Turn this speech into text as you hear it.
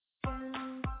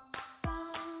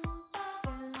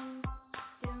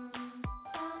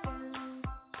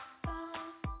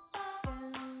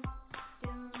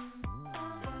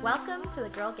Welcome to the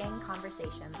Girl Gang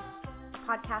Conversations, a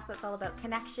podcast that's all about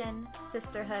connection,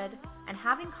 sisterhood, and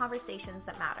having conversations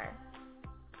that matter.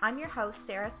 I'm your host,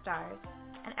 Sarah Stars,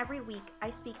 and every week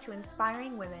I speak to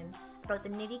inspiring women about the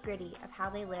nitty-gritty of how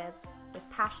they live with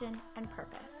passion and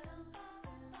purpose.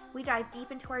 We dive deep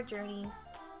into our journeys,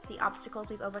 the obstacles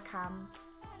we've overcome,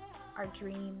 our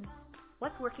dreams,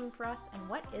 what's working for us, and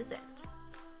what isn't.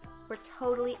 We're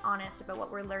totally honest about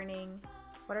what we're learning,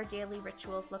 what our daily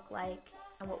rituals look like,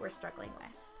 and what we're struggling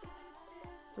with.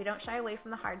 We don't shy away from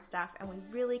the hard stuff, and we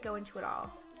really go into it all.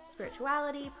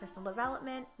 Spirituality, personal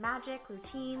development, magic,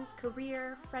 routines,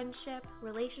 career, friendship,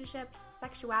 relationships,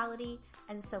 sexuality,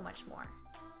 and so much more.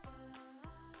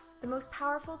 The most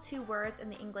powerful 2 words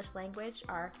in the English language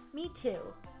are me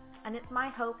too, and it's my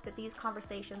hope that these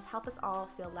conversations help us all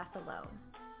feel less alone.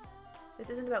 This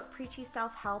isn't about preachy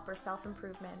self-help or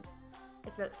self-improvement.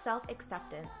 It's about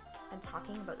self-acceptance and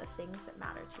talking about the things that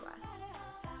matter to us.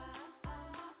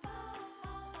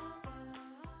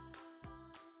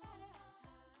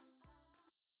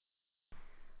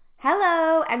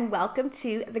 Hello, and welcome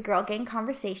to the Girl Gang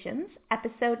Conversations,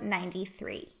 episode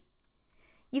 93.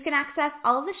 You can access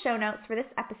all of the show notes for this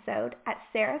episode at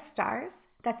Sarah Stars,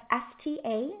 that's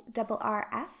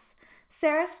STARRS,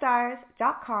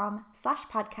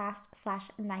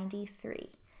 sarahstars.com/podcast/93.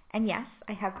 And yes,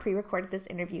 I have pre-recorded this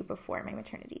interview before my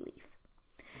maternity leave.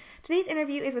 Today's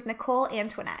interview is with Nicole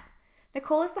Antoinette.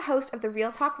 Nicole is the host of the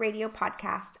Real Talk Radio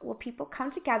podcast, where people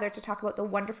come together to talk about the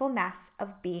wonderfulness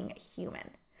of being human.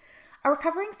 A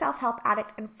recovering self-help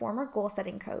addict and former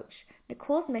goal-setting coach,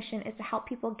 Nicole's mission is to help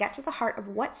people get to the heart of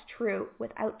what's true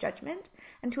without judgment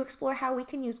and to explore how we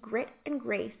can use grit and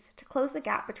grace to close the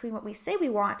gap between what we say we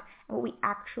want and what we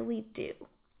actually do.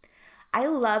 I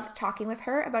loved talking with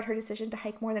her about her decision to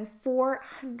hike more than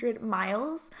 400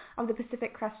 miles of the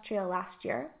Pacific Crest Trail last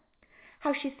year,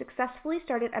 how she successfully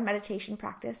started a meditation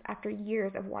practice after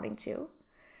years of wanting to,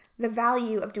 the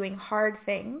value of doing hard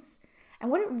things, and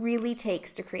what it really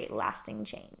takes to create lasting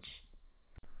change.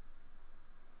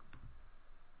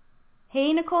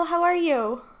 Hey, Nicole, how are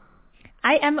you?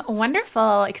 I am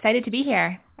wonderful. Excited to be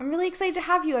here. I'm really excited to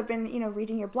have you. I've been,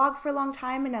 reading your blog for a long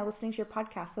time and now listening to your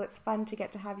podcast, so it's fun to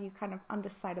get to have you kind of on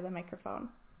this side of the microphone.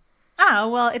 Oh,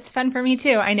 well, it's fun for me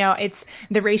too. I know it's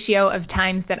the ratio of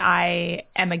times that I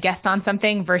am a guest on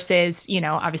something versus,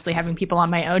 obviously having people on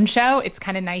my own show. It's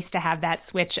kind of nice to have that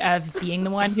switch of being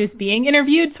the one who's being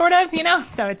interviewed, sort of,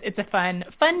 so it's a fun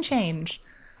change.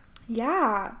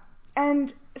 Yeah.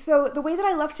 And so the way that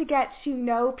I love to get to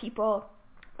know people,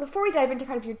 before we dive into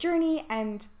kind of your journey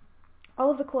and all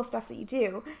of the cool stuff that you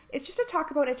do, it's just to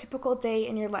talk about a typical day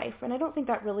in your life. And I don't think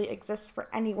that really exists for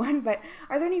anyone, but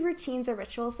are there any routines or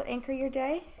rituals that anchor your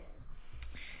day?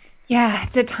 Yeah,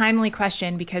 it's a timely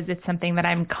question because it's something that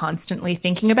I'm constantly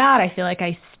thinking about. I feel like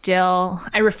I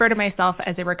refer to myself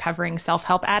as a recovering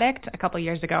self-help addict. A couple of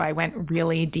years ago, I went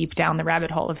really deep down the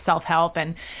rabbit hole of self-help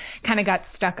and kind of got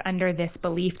stuck under this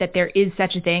belief that there is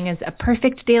such a thing as a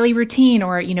perfect daily routine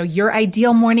or, your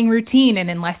ideal morning routine. And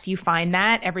unless you find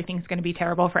that, everything's going to be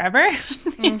terrible forever.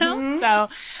 So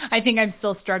I think I'm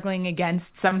still struggling against,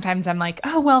 sometimes I'm like,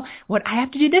 oh, well, I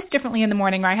have to do this differently in the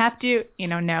morning, or I have to,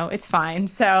 no, it's fine.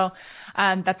 So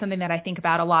that's something that I think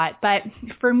about a lot. But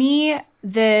for me,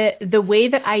 the way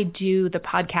that I do the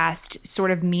podcast sort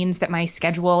of means that my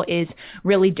schedule is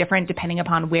really different depending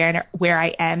upon where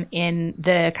I am in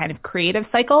the kind of creative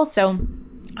cycle. So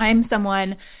I'm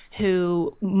someone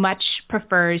who much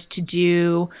prefers to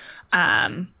do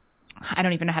I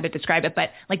don't even know how to describe it, but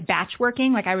like batch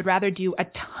working. Like I would rather do a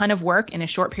ton of work in a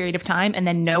short period of time and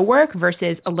then no work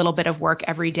versus a little bit of work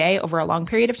every day over a long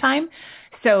period of time.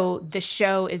 So the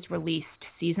show is released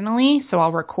seasonally. So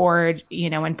I'll record,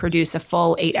 and produce a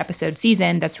full 8-episode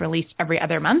season that's released every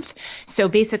other month. So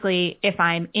basically, if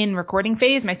I'm in recording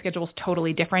phase, my schedule is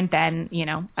totally different than,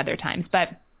 other times. But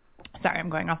sorry, I'm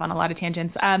going off on a lot of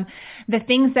tangents. The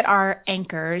things that are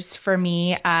anchors for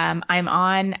me, I'm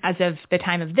on, as of the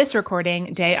time of this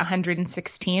recording, day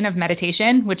 116 of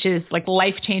meditation, which is like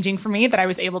life-changing for me that I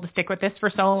was able to stick with this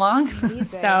for so long.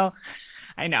 So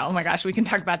I know, oh my gosh, we can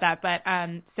talk about that. But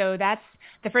so that's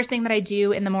the first thing that I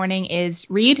do in the morning is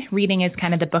read. Reading is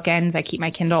kind of the bookends. I keep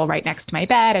my Kindle right next to my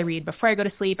bed. I read before I go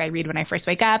to sleep. I read when I first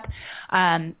wake up,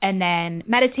 and then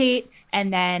meditate,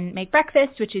 and then make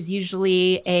breakfast, which is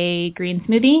usually a green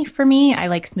smoothie for me. I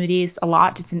like smoothies a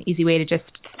lot. It's an easy way to just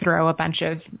throw a bunch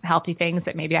of healthy things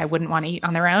that maybe I wouldn't want to eat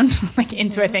on their own, like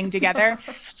into a thing together.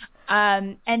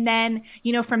 And then,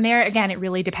 from there, again, it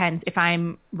really depends. If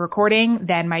I'm recording,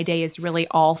 then my day is really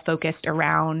all focused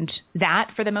around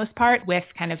that for the most part, with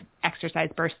kind of exercise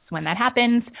bursts when that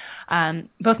happens.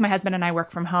 Both my husband and I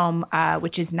work from home,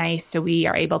 which is nice. So we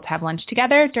are able to have lunch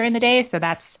together during the day. So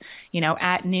that's,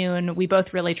 at noon. We both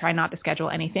really try not to schedule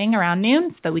anything around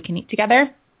noon so we can eat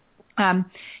together.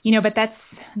 But that's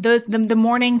the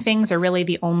morning things are really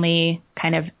the only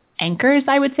kind of anchors,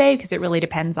 I would say, because it really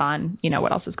depends on,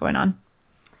 what else is going on.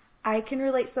 I can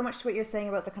relate so much to what you're saying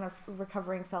about the kind of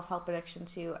recovering self-help addiction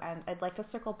too, and I'd like to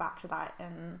circle back to that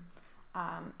in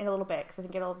a little bit, because I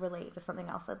think it'll relate to something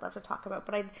else I'd love to talk about.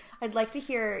 But I'd like to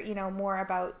hear, more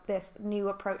about this new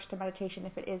approach to meditation,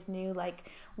 if it is new, like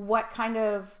what kind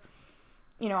of,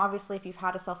 obviously if you've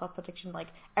had a self-help addiction, like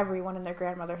everyone and their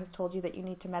grandmother has told you that you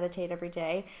need to meditate every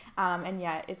day, and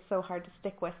yet it's so hard to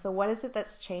stick with. So what is it that's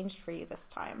changed for you this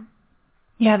time?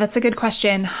 Yeah, that's a good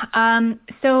question.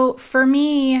 So for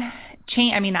me,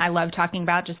 I love talking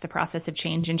about just the process of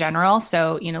change in general.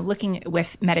 So, looking with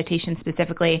meditation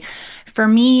specifically, for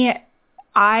me,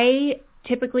 I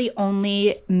typically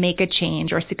only make a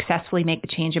change or successfully make a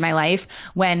change in my life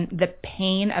when the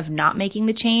pain of not making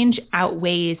the change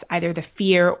outweighs either the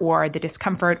fear or the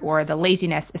discomfort or the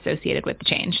laziness associated with the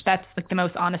change. That's like the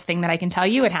most honest thing that I can tell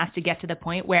you. It has to get to the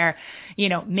point where,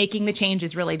 making the change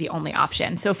is really the only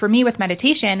option. So for me with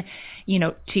meditation,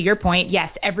 to your point, yes,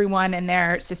 everyone and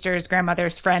their sisters,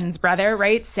 grandmothers, friends, brother,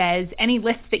 right, says any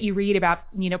lists that you read about,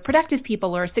 productive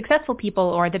people or successful people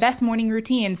or the best morning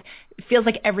routines, feels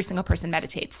like every single person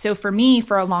meditates. So for me,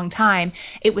 for a long time,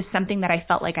 it was something that I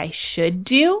felt like I should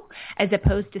do as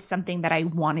opposed to something that I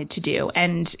wanted to do.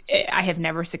 And I have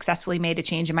never successfully made a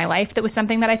change in my life that was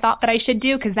something that I thought that I should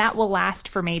do, because that will last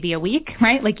for maybe a week,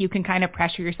 right? Like you can kind of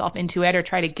pressure yourself into it or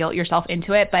try to guilt yourself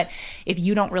into it. But if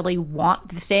you don't really want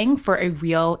the thing for a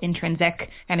real intrinsic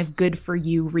kind of good for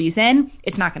you reason,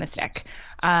 it's not going to stick.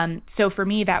 So for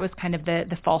me, that was kind of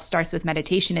the false starts with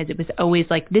meditation, is it was always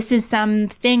like, this is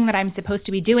something that I'm supposed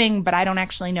to be doing, but I don't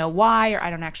actually know why, or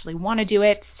I don't actually want to do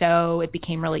it. So it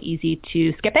became really easy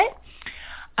to skip it.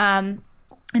 And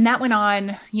that went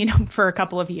on, for a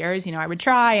couple of years. I would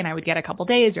try and I would get a couple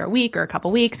days or a week or a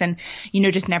couple weeks and,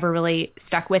 just never really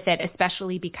stuck with it,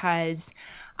 especially because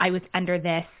I was under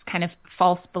this kind of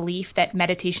false belief that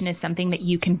meditation is something that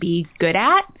you can be good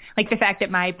at. Like the fact that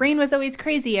my brain was always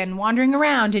crazy and wandering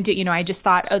around and, I just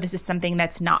thought, oh, this is something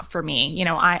that's not for me.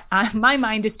 My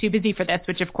mind is too busy for this,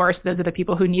 which of course, those are the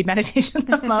people who need meditation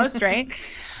the most, right?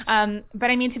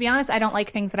 But I mean, to be honest, I don't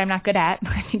like things that I'm not good at.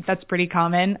 I think that's pretty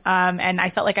common. And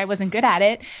I felt like I wasn't good at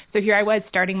it. So here I was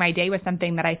starting my day with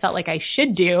something that I felt like I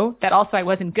should do that also I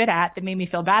wasn't good at, that made me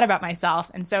feel bad about myself.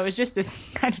 And so it was just this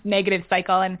kind of negative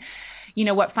cycle. And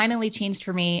what finally changed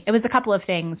for me, it was a couple of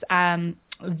things.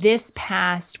 This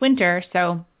past winter,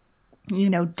 so,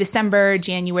 December,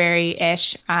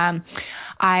 January-ish,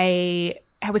 I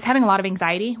was having a lot of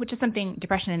anxiety, which is something,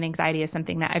 depression and anxiety is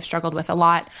something that I've struggled with a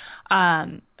lot.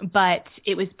 But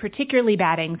it was particularly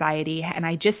bad anxiety, and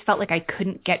I just felt like I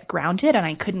couldn't get grounded and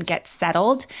I couldn't get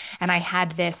settled. And I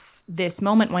had this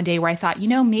moment one day where I thought,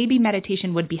 maybe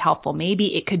meditation would be helpful.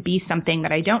 Maybe it could be something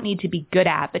that I don't need to be good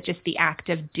at, but just the act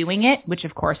of doing it, which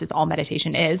of course is all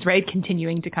meditation is, right?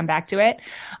 Continuing to come back to it.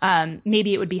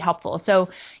 Maybe it would be helpful. So,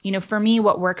 for me,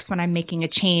 what works when I'm making a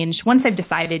change, once I've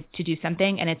decided to do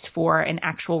something and it's for an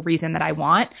actual reason that I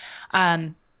want,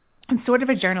 it's sort of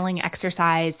a journaling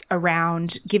exercise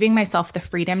around giving myself the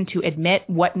freedom to admit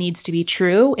what needs to be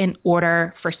true in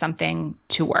order for something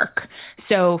to work.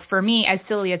 So for me, as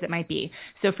silly as it might be,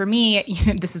 so for me,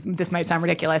 this might sound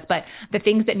ridiculous, but the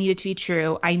things that needed to be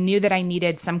true, I knew that I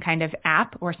needed some kind of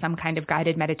app or some kind of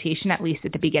guided meditation, at least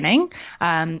at the beginning.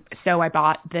 So I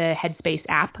bought the Headspace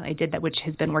app. I did that, which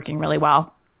has been working really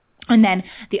well. And then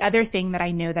the other thing that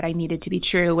I knew that I needed to be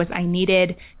true was I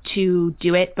needed to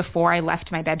do it before I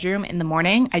left my bedroom in the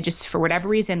morning. I just, for whatever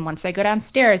reason, once I go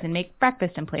downstairs and make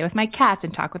breakfast and play with my cats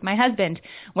and talk with my husband,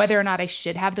 whether or not I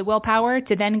should have the willpower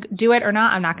to then do it or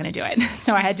not, I'm not going to do it.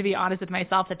 So I had to be honest with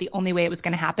myself that the only way it was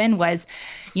going to happen was,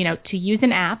 to use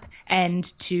an app and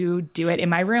to do it in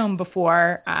my room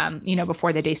before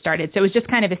the day started. So it was just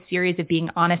kind of a series of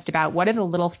being honest about what are the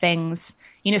little things.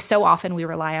 So often we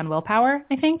rely on willpower,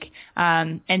 I think,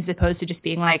 as opposed to just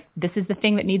being like, this is the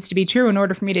thing that needs to be true in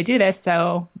order for me to do this,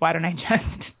 so why don't I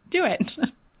just do it?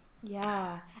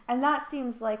 Yeah, and that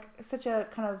seems like such a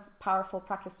kind of powerful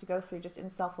practice to go through, just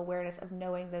in self-awareness of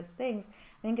knowing those things.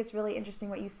 I think it's really interesting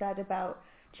what you said about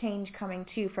change coming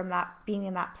too from that, being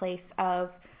in that place of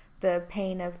the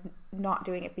pain of not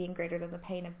doing it being greater than the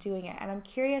pain of doing it. And I'm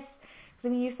curious, I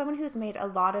mean, you're someone who's made a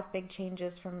lot of big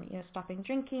changes from, stopping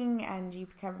drinking, and you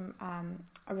become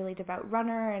a really devout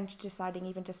runner, and deciding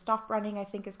even to stop running, I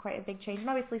think, is quite a big change. And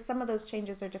obviously some of those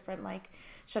changes are different, like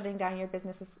shutting down your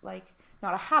business is like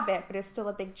not a habit, but it's still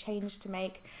a big change to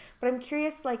make. But I'm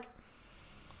curious, like,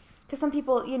 to some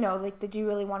people, like, they do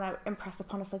really want to impress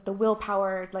upon us, like, the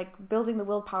willpower, like building the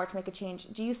willpower to make a change.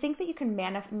 Do you think that you can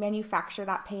manufacture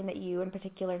that pain that you in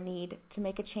particular need to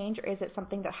make a change, or is it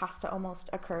something that has to almost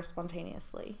occur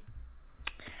spontaneously?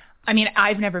 I mean,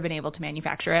 I've never been able to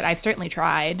manufacture it. I've certainly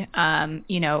tried,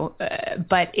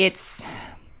 but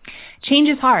change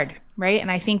is hard, right? And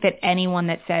I think that anyone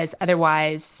that says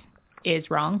otherwise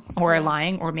is wrong or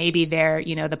lying, or maybe they're,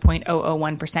 the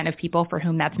 0.001% of people for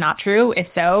whom that's not true. If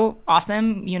so,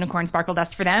 awesome, unicorn sparkle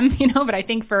dust for them, but I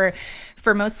think for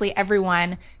mostly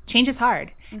everyone, change is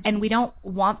hard. Mm-hmm. And we don't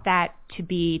want that to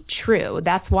be true.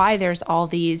 That's why there's all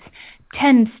these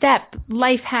 10-step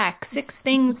life hack, 6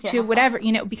 things to whatever,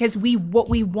 because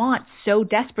what we want so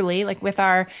desperately, like with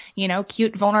our,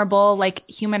 cute, vulnerable, like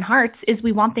human hearts, is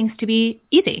we want things to be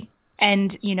easy.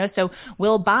 And, so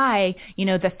we'll buy,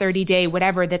 the 30-day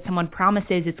whatever that someone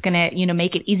promises it's going to,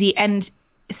 make it easy. And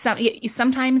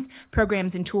sometimes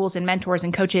programs and tools and mentors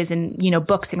and coaches and,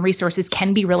 books and resources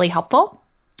can be really helpful.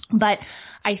 But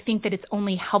I think that it's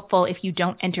only helpful if you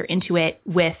don't enter into it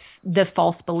with the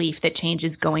false belief that change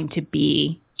is going to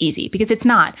be easy, because it's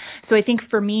not. So I think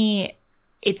for me,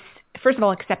 it's, first of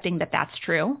all, accepting that that's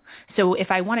true. So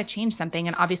if I want to change something,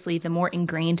 and obviously the more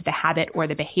ingrained the habit or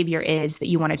the behavior is that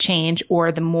you want to change,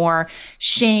 or the more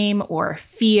shame or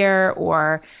fear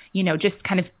or, just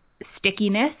kind of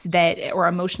stickiness or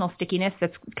emotional stickiness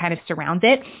that's kind of surrounds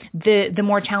it, the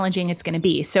more challenging it's going to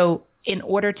be. So in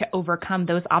order to overcome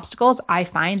those obstacles, I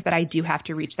find that I do have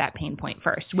to reach that pain point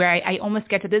first, where I almost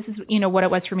get to, this is, what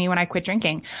it was for me when I quit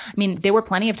drinking. I mean, there were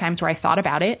plenty of times where I thought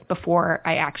about it before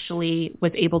I actually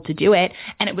was able to do it.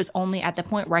 And it was only at the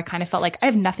point where I kind of felt like I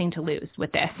have nothing to lose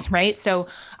with this, right? So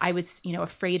I was,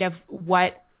 afraid of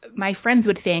what my friends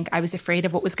would think. I was afraid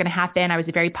of what was going to happen. I was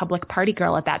a very public party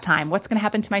girl at that time. What's going to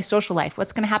happen to my social life?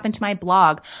 What's going to happen to my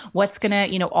blog? What's going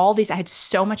to, all these, I had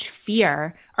so much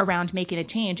fear around making a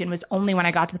change. And it was only when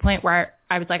I got to the point where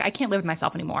I was like, I can't live with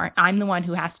myself anymore. I'm the one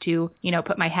who has to,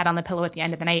 put my head on the pillow at the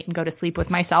end of the night and go to sleep with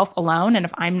myself alone. And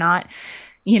if I'm not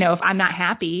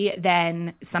happy,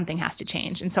 then something has to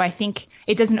change. And so I think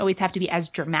it doesn't always have to be as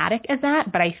dramatic as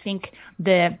that, but I think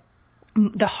the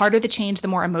harder the change, the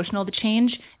more emotional the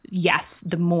change, yes,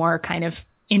 the more kind of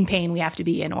in pain we have to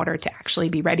be in order to actually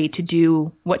be ready to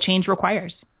do what change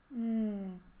requires.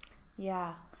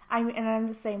 Yeah. I'm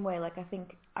the same way. Like, I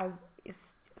think I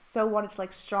so wanted to,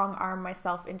 like, strong arm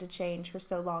myself into change for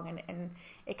so long, and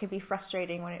it can be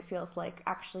frustrating when it feels like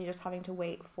actually just having to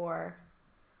wait for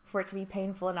it to be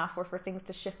painful enough, or for things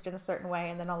to shift in a certain way,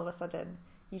 and then all of a sudden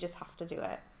you just have to do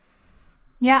it.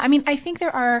 Yeah, I mean, I think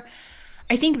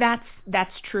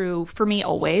that's true for me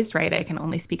always, right? I can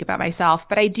only speak about myself,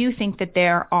 but I do think that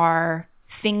there are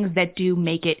things that do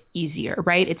make it easier,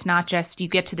 right? It's not just you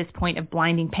get to this point of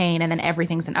blinding pain and then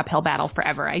everything's an uphill battle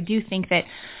forever. I do think that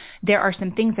there are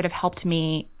some things that have helped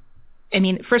me. I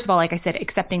mean, first of all, like I said,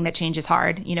 accepting that change is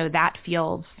hard, that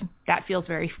feels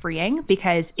very freeing,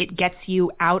 because it gets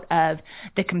you out of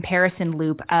the comparison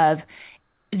loop of,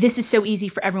 this is so easy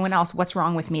for everyone else. What's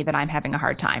wrong with me that I'm having a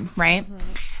hard time, right?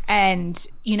 Mm-hmm. And,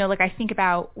 like I think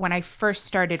about when I first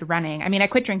started running. I mean, I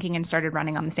quit drinking and started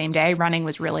running on the same day. Running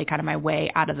was really kind of my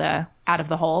way out of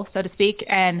the hole, so to speak.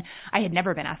 And I had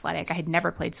never been athletic. I had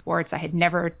never played sports. I had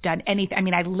never done anything. I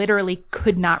mean, I literally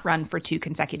could not run for 2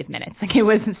 consecutive minutes. Like, it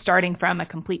was starting from a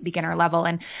complete beginner level.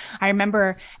 And I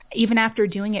remember even after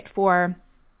doing it for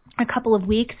a couple of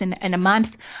weeks and a month,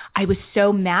 I was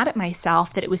so mad at myself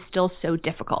that it was still so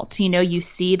difficult. You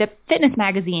see the fitness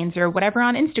magazines or whatever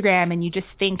on Instagram, and you just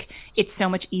think it's so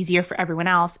much easier for everyone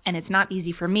else, and it's not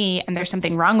easy for me, and there's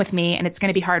something wrong with me, and it's going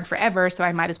to be hard forever, so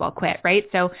I might as well quit, right?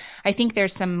 So I think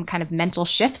there's some kind of mental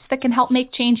shifts that can help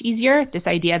make change easier. This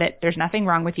idea that there's nothing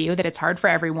wrong with you, that it's hard for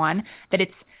everyone, that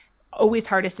it's always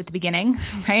hardest at the beginning,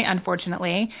 right?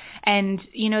 Unfortunately. And,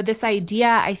 this idea,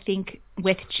 I think,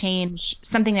 with change,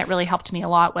 something that really helped me a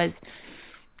lot was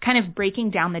kind of breaking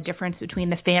down the difference between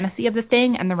the fantasy of the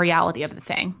thing and the reality of the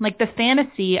thing. Like, the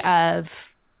fantasy of,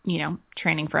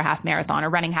 training for a half marathon or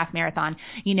running half marathon,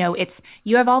 it's,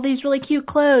 you have all these really cute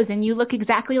clothes and you look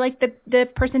exactly like the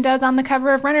person does on the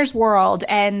cover of Runner's World,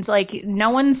 and like no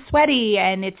one's sweaty,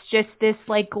 and it's just this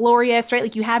like glorious, right?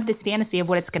 Like, you have this fantasy of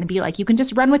what it's going to be like. You can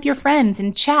just run with your friends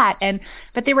and chat,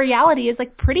 but the reality is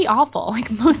like pretty awful.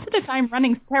 Like, most of the time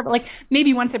running's terrible. Like,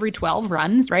 maybe once every 12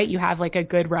 runs, right? You have like a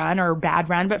good run or bad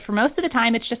run, but for most of the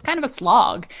time it's just kind of a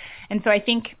slog. And so I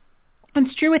think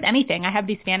it's true with anything. I have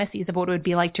these fantasies of what it would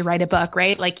be like to write a book,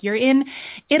 right? Like you're in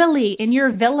Italy in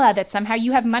your villa that somehow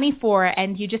you have money for,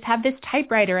 and you just have this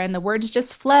typewriter and the words just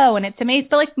flow, and it's amazing.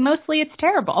 But like mostly it's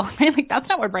terrible, right? Like that's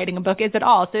not what writing a book is at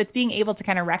all. So it's being able to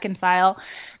kind of reconcile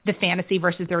the fantasy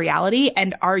versus the reality,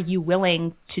 and are you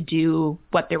willing to do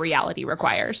what the reality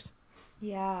requires?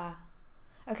 Yeah.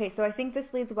 Okay, so I think this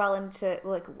leads well into,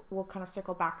 like, we'll kind of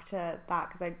circle back to that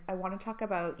because I want to talk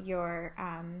about your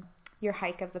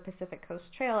hike of the Pacific Coast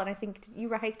Trail, and I think you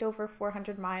hiked over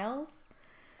 400 miles.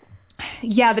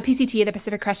 Yeah, the PCT, the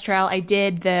Pacific Crest Trail, I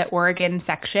did the Oregon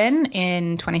section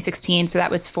in 2016, so that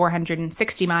was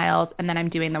 460 miles, and then I'm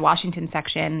doing the Washington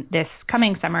section this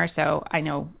coming summer, so I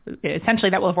know essentially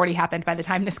that will have already happened by the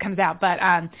time this comes out, but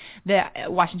the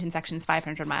Washington section is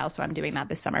 500 miles, so I'm doing that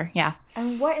this summer, yeah.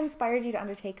 And what inspired you to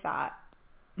undertake that?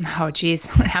 Oh, geez.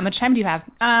 How much time do you have?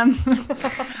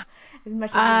 As much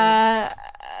as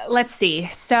let's see.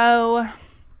 So,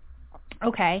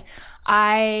 okay.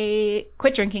 I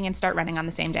quit drinking and start running on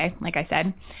the same day, like I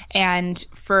said. And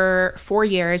for 4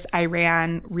 years, I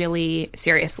ran really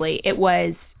seriously. It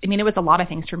was a lot of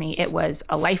things for me. It was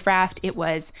a life raft. It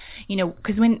was,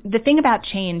 because the thing about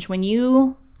change,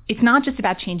 it's not just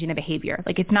about changing a behavior.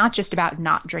 Like it's not just about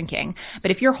not drinking.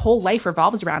 But if your whole life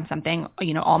revolves around something,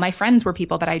 all my friends were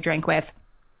people that I drank with.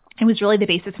 It was really the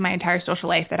basis of my entire social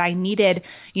life that I needed,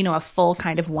 a full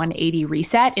kind of 180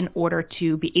 reset in order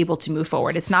to be able to move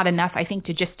forward. It's not enough, I think,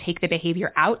 to just take the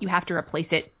behavior out. You have to replace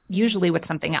it usually with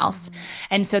something else. Mm-hmm.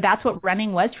 And so that's what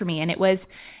running was for me. And it was,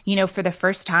 for the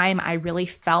first time, I really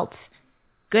felt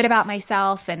good about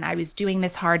myself and I was doing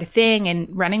this hard thing.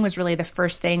 And running was really the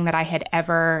first thing that I had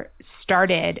ever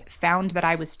started, found that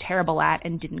I was terrible at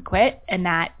and didn't quit. And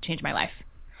that changed my life.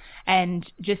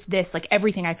 And just this, like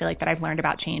everything I feel like that I've learned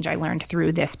about change, I learned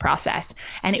through this process.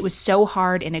 And it was so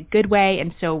hard in a good way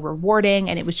and so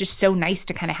rewarding. And it was just so nice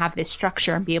to kind of have this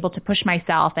structure and be able to push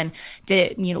myself and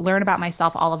to, learn about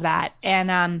myself, all of that.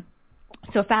 And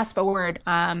so fast forward,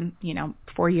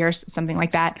 4 years, something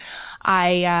like that,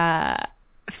 I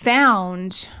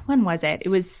found, when was it? It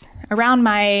was around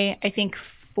my, I think,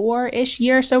 4-ish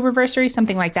year soberversary,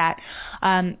 something like that.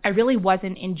 I really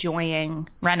wasn't enjoying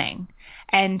running.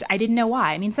 And I didn't know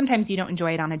why. I mean, sometimes you don't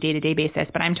enjoy it on a day-to-day basis,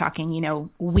 but I'm talking,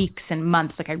 weeks and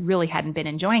months, like I really hadn't been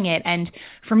enjoying it. And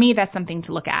for me, that's something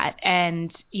to look at. And,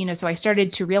 so I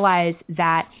started to realize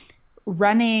that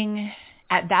running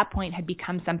at that point had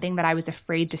become something that I was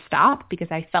afraid to stop because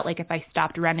I felt like if I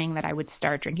stopped running that I would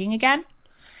start drinking again.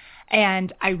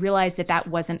 And I realized that that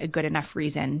wasn't a good enough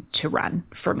reason to run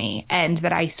for me and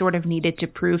that I sort of needed to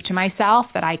prove to myself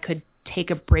that I could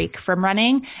take a break from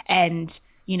running and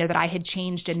that I had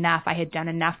changed enough, I had done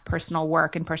enough personal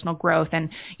work and personal growth and,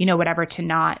 whatever to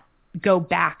not go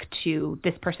back to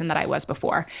this person that I was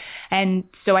before. And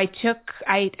so I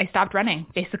stopped running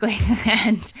basically.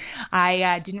 And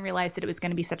I didn't realize that it was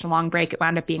going to be such a long break. It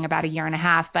wound up being about 1.5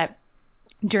 years. But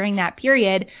during that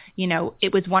period,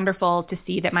 it was wonderful to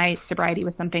see that my sobriety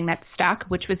was something that stuck,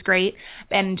 which was great.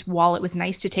 And while it was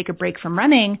nice to take a break from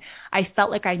running, I felt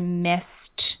like I missed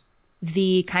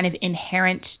the kind of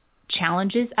inherent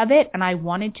challenges of it, and I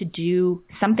wanted to do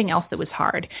something else that was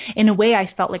hard. In a way,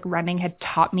 I felt like running had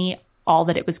taught me all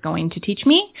that it was going to teach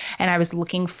me, and I was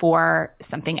looking for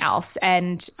something else.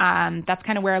 And that's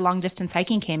kind of where long distance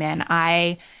hiking came in.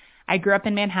 I grew up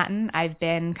in Manhattan. I've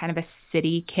been kind of a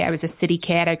city kid. I was a city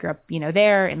kid. I grew up,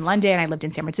 there in London. I lived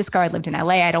in San Francisco. I lived in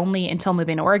LA. I'd only, until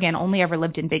moving to Oregon, only ever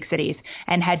lived in big cities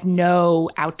and had no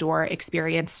outdoor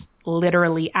experience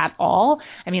literally at all.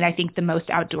 I mean, I think the most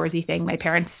outdoorsy thing my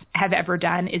parents have ever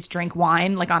done is drink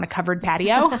wine, like on a covered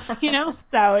patio,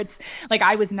 So it's like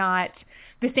I was not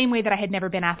the same way that I had never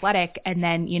been athletic. And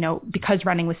then, because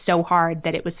running was so hard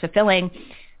that it was fulfilling,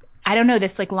 I don't know,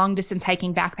 this like long distance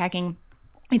hiking, backpacking,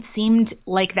 it seemed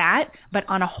like that, but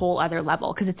on a whole other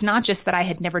level. Because it's not just that I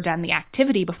had never done the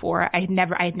activity before. I had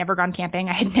never gone camping.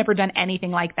 I had never done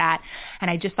anything like that.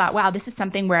 And I just thought, wow, this is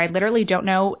something where I literally don't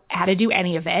know how to do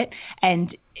any of it.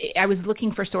 And I was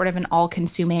looking for sort of an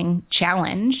all-consuming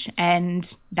challenge, and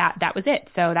that was it.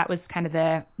 So that was kind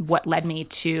of what led me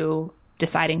to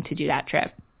deciding to do that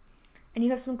trip. And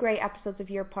you have some great episodes of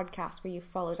your podcast where you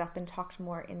followed up and talked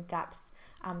more in depth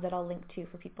that I'll link to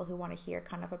for people who want to hear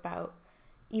kind of about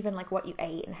even like what you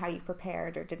ate and how you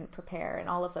prepared or didn't prepare and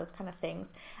all of those kind of things.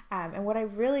 And what I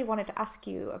really wanted to ask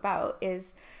you about is,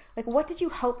 like, what did you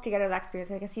hope to get out of that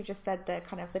experience? I guess you just said the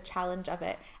kind of the challenge of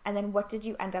it. And then what did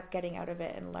you end up getting out of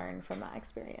it and learn from that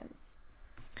experience?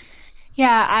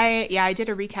 Yeah, I did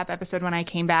a recap episode when I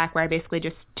came back where I basically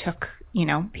just took,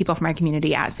 people from my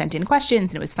community sent in questions,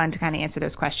 and it was fun to kind of answer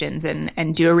those questions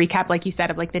and do a recap, like you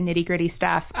said, of like the nitty gritty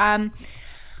stuff.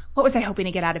 What was I hoping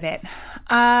to get out of it?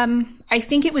 I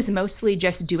think it was mostly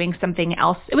just doing something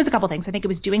else. It was a couple things. I think it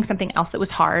was doing something else that was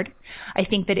hard. I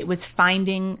think that it was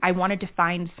I wanted to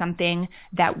find something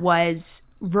that was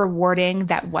rewarding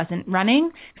that wasn't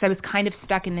running, because I was kind of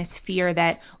stuck in this fear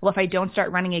that, well, if I don't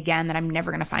start running again, then I'm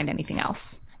never going to find anything else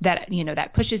that,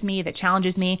 that pushes me, that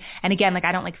challenges me. And again, like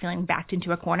I don't like feeling backed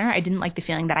into a corner. I didn't like the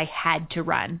feeling that I had to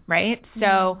run, right? Mm-hmm.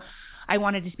 So I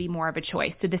wanted it to be more of a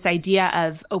choice. So this idea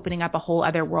of opening up a whole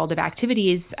other world of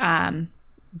activities,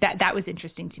 that was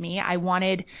interesting to me. I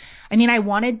wanted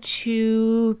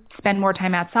to spend more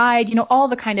time outside, all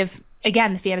the kind of,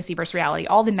 again, the fantasy versus reality,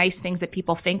 all the nice things that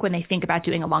people think when they think about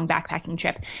doing a long backpacking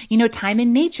trip, time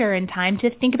in nature and time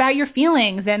to think about your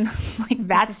feelings. And like,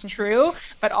 that's true,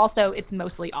 but also it's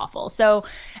mostly awful. So,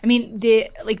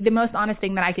 the most honest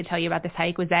thing that I could tell you about this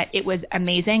hike was that it was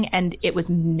amazing and it was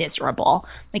miserable.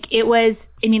 Like it was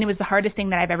the hardest thing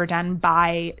that I've ever done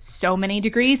by so many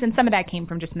degrees. And some of that came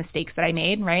from just mistakes that I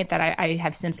made, right? That I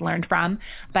have since learned from,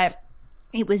 but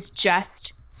it was just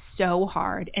so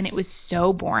hard, and it was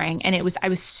so boring, and I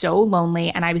was so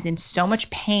lonely, and I was in so much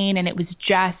pain, and it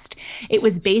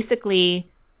was basically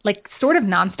like sort of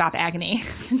nonstop agony.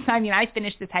 I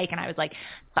finished this hike and I was like,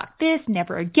 fuck this,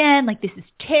 never again. Like, this is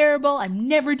terrible. I'm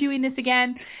never doing this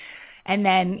again. And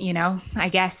then, I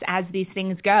guess as these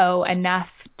things go, enough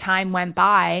time went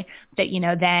by that,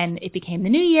 then it became the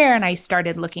new year, and I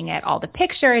started looking at all the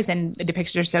pictures, and the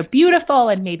pictures are so beautiful,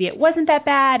 and maybe it wasn't that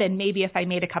bad, and maybe if I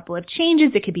made a couple of changes,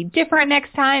 it could be different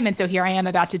next time. And so here I am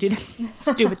about to do this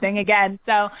stupid thing again.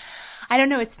 So I don't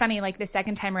know. It's funny, like the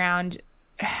second time around,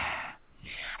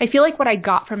 I feel like what I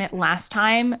got from it last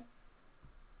time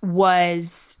was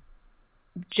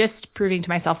just proving to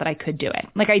myself that I could do it.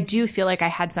 Like, I do feel like I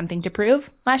had something to prove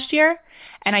last year.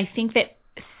 And I think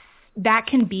that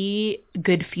can be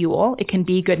good fuel. It can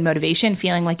be good motivation,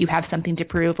 feeling like you have something to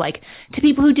prove, like to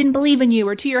people who didn't believe in you,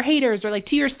 or to your haters, or like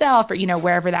to yourself, or,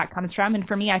 wherever that comes from. And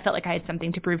for me, I felt like I had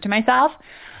something to prove to myself,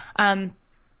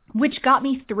 which got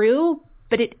me through,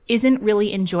 but it isn't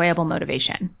really enjoyable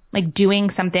motivation. Like doing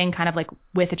something kind of like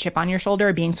with a chip on your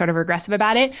shoulder, being sort of aggressive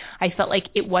about it, I felt like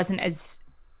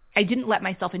I didn't let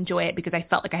myself enjoy it because I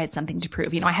felt like I had something to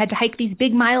prove. I had to hike these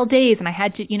big mile days, and I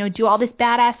had to, do all this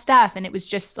badass stuff. And it was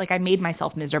just like I made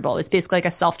myself miserable. It's basically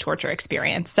like a self-torture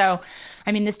experience. So,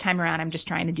 this time around, I'm just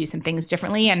trying to do some things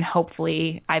differently. And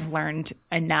hopefully I've learned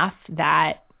enough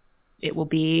that it will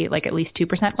be like at least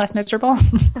 2% less miserable.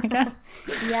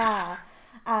 Yeah.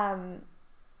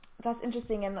 That's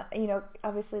interesting. And,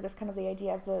 obviously this kind of the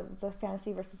idea of the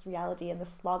fantasy versus reality and the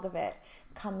slog of it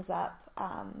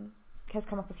has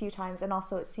come up a few times, and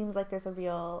also it seems like there's a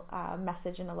real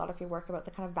message in a lot of your work about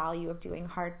the kind of value of doing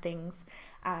hard things.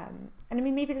 And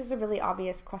maybe this is a really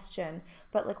obvious question,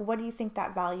 but like, what do you think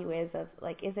that value is of,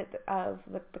 like, is it of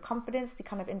the confidence, the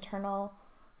kind of internal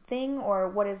thing, or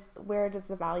where does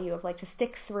the value of, like, to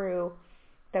stick through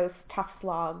those tough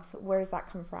slogs, where does that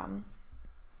come from?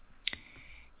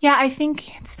 Yeah, I think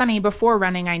it's funny. Before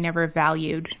running, I never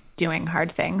valued doing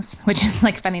hard things, which is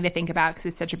like funny to think about because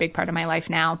it's such a big part of my life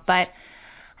now. But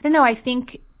I don't know, I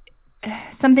think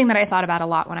something that I thought about a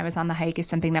lot when I was on the hike is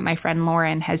something that my friend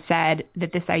Lauren has said,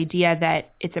 that this idea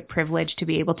that it's a privilege to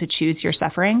be able to choose your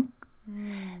suffering.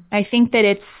 I think that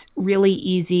it's really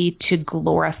easy to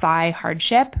glorify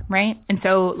hardship, right? And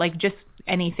so like just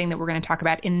anything that we're going to talk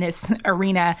about in this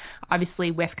arena,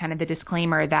 obviously with kind of the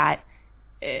disclaimer that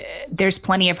there's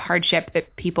plenty of hardship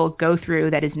that people go through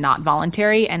that is not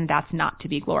voluntary, and that's not to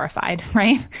be glorified,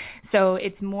 right? So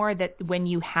it's more that when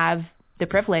you have the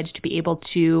privilege to be able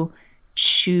to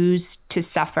choose to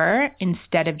suffer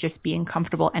instead of just being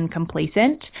comfortable and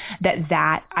complacent,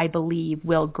 that I believe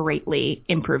will greatly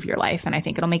improve your life. And I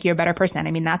think it'll make you a better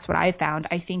person. That's what I found.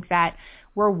 I think that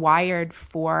we're wired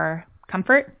for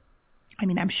comfort.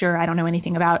 I'm sure I don't know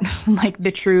anything about like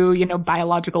the true,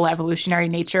 biological evolutionary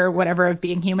nature, whatever, of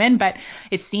being human, but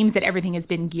it seems that everything has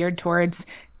been geared towards,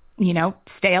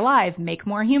 stay alive, make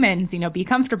more humans, be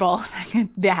comfortable,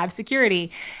 have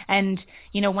security. And,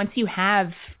 once you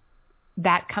have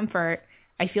that comfort,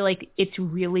 I feel like it's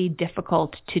really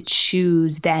difficult to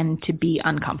choose then to be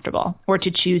uncomfortable or to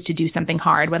choose to do something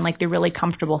hard when like the really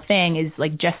comfortable thing is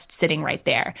like just sitting right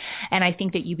there. And I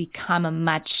think that you become a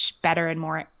much better and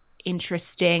more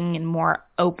interesting and more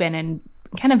open and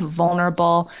kind of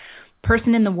vulnerable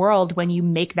person in the world when you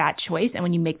make that choice, and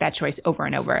when you make that choice over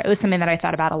and over. It was something that I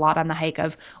thought about a lot on the hike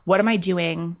of, what am I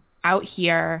doing out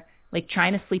here like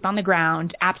trying to sleep on the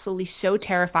ground, absolutely so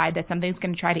terrified that something's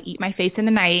going to try to eat my face in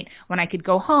the night, when I could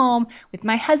go home with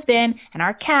my husband and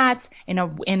our cats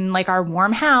in like our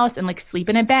warm house and like sleep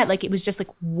in a bed. Like it was just like,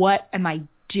 what am I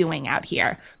doing out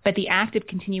here? But the act of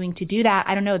continuing to do that,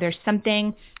 I don't know, there's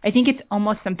something, I think it's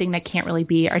almost something that can't really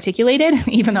be articulated,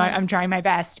 even though I'm trying my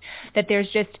best, that there's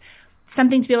just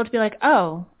something to be able to be like,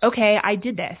 oh, okay, I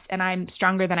did this and I'm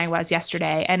stronger than I was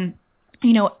yesterday. And,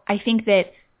 you know, I think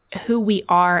that who we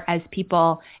are as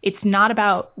people, it's not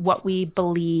about what we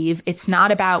believe. It's not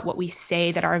about what we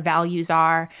say that our values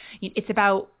are. It's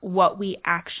about what we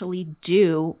actually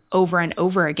do over and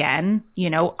over again, you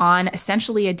know, on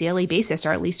essentially a daily basis,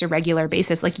 or at least a regular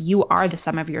basis. Like, you are the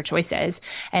sum of your choices.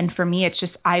 And for me, it's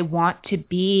just, I want to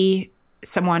be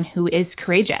someone who is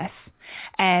courageous.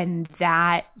 And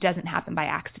that doesn't happen by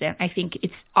accident. I think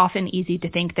it's often easy to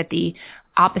think that the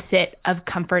opposite of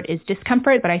comfort is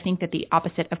discomfort, but I think that the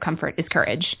opposite of comfort is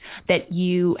courage, that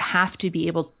you have to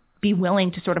be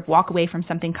willing to sort of walk away from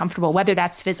something comfortable, whether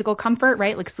that's physical comfort,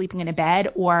 right, like sleeping in a bed,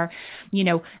 or, you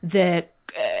know,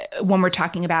 when we're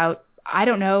talking about, I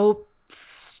don't know,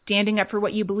 standing up for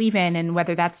what you believe in, and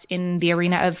whether that's in the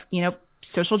arena of, you know,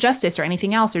 social justice or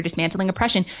anything else, or dismantling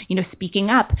oppression, you know, speaking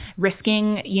up,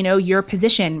 risking, you know, your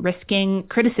position, risking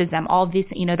criticism, all of these,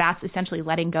 you know, that's essentially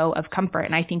letting go of comfort.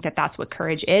 And I think that that's what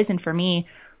courage is. And for me,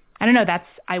 I don't know,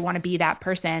 I want to be that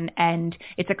person. And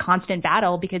it's a constant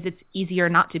battle, because it's easier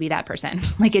not to be that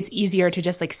person. Like, it's easier to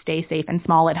just like stay safe and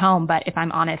small at home. But if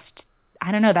I'm honest,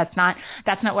 I don't know, that's not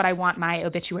what I want my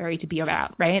obituary to be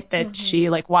about, right? That she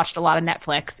like watched a lot of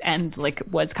Netflix and like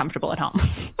was comfortable at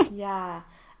home. Yeah.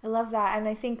 I love that. And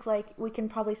I think like we can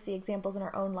probably see examples in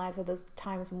our own lives of those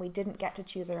times when we didn't get to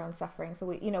choose our own suffering. So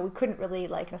we couldn't really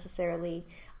like necessarily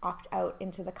opt out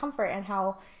into the comfort, and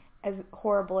how, as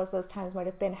horrible as those times might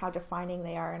have been, how defining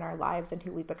they are in our lives and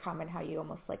who we become, and how you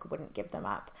almost like wouldn't give them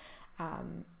up.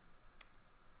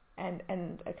 And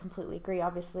I completely agree,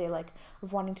 obviously, like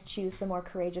of wanting to choose the more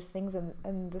courageous things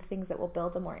and the things that will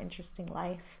build a more interesting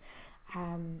life.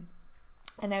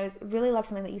 And I really love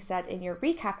something that you said in your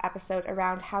recap episode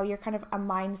around how your kind of a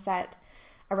mindset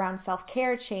around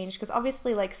self-care changed. Because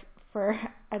obviously, like for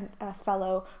a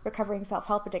fellow recovering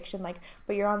self-help addiction, like,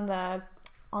 but you're on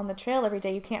the trail every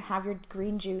day, you can't have your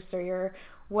green juice or your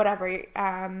whatever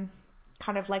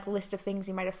kind of like list of things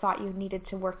you might have thought you needed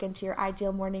to work into your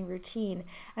ideal morning routine.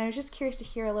 And I was just curious to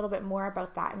hear a little bit more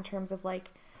about that, in terms of like,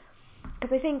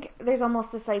 because I think there's almost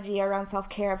this idea around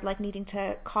self-care of like needing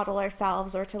to coddle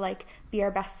ourselves, or to like be our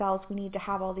best selves, we need to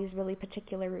have all these really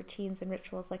particular routines and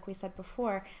rituals, like we said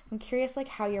before. I'm curious like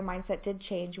how your mindset did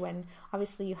change when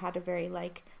obviously you had a very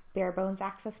like bare bones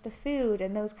access to food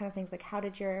and those kind of things. Like, how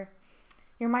did your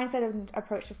mindset and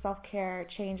approach to self-care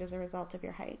change as a result of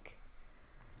your hike?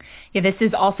 Yeah, this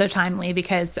is also timely,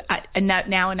 because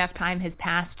now enough time has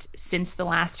passed since the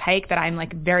last hike that I'm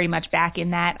like very much back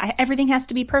in that everything has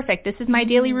to be perfect. This is my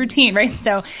daily routine, right?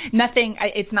 So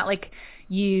it's not like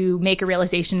you make a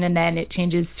realization and then it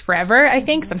changes forever. I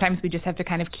think sometimes we just have to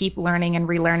kind of keep learning and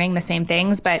relearning the same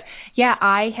things. But yeah,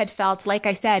 I had felt, like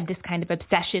I said, this kind of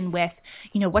obsession with,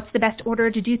 you know, what's the best order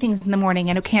to do things in the morning?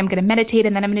 And okay, I'm going to meditate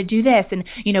and then I'm going to do this. And,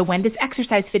 you know, when does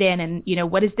exercise fit in? And, you know,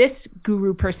 what does this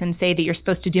guru person say that you're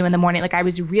supposed to do in the morning? Like, I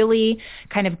was really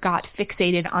kind of got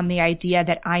fixated on the idea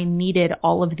that I needed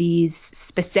all of these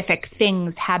specific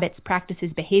things, habits,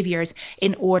 practices, behaviors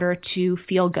in order to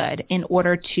feel good, in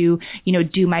order to, you know,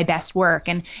 do my best work.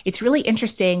 And it's really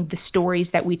interesting, the stories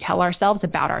that we tell ourselves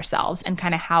about ourselves and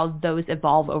kind of how those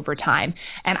evolve over time.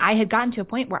 And I had gotten to a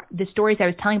point where the stories I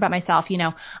was telling about myself, you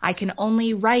know, I can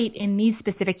only write in these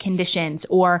specific conditions,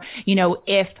 or, you know,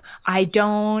 if I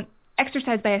don't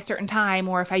exercise by a certain time,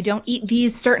 or if I don't eat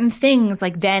these certain things,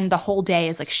 like then the whole day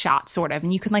is like shot, sort of.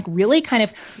 And you can like really kind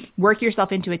of work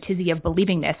yourself into a tizzy of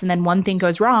believing this. And then one thing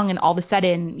goes wrong and all of a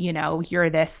sudden, you know, you're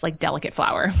this like delicate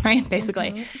flower, right?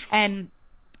 Basically. And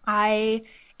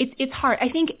it's hard. I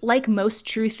think like most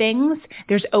true things,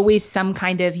 there's always some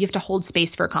kind of, you have to hold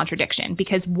space for a contradiction,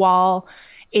 because while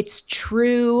it's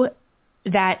true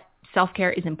that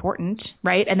self-care is important,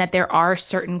 right? And that there are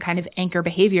certain kind of anchor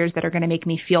behaviors that are going to make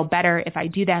me feel better if I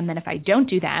do them than if I don't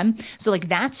do them. So like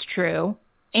that's true.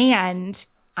 And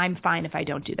I'm fine if I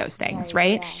don't do those things,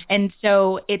 right? Yeah. And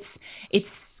so it's,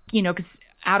 you know, because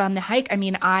out on the hike, I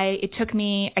mean, it took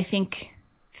me, I think,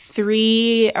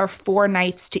 3 or 4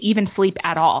 nights to even sleep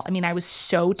at all. I mean, I was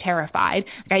so terrified.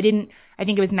 Like I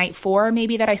think it was night 4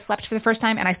 maybe that I slept for the first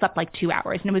time, and I slept like 2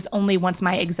 hours. And it was only once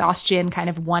my exhaustion kind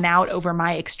of won out over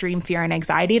my extreme fear and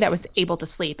anxiety that I was able to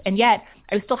sleep. And yet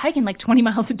I was still hiking like 20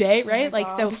 miles a day, right?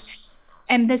 So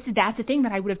And that's the thing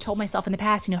that I would have told myself in the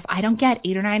past, if I don't get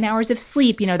 8 or 9 hours of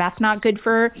sleep, that's not good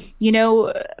for,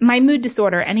 my mood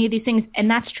disorder, any of these things.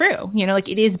 And that's true.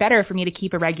 It is better for me to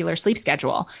keep a regular sleep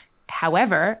schedule.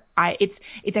 However, I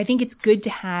think it's good to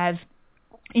have,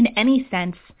 in any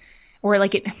sense, or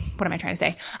what am I trying to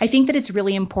say? I think that it's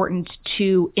really important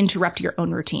to interrupt your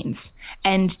own routines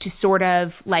and to sort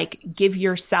of give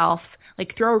yourself,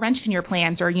 throw a wrench in your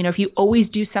plans, or, if you always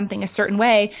do something a certain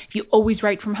way, if you always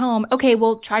write from home, okay,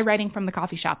 well, try writing from the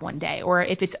coffee shop one day, or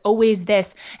if it's always this.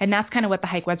 And that's kind of what the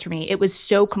hike was for me. It was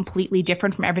so completely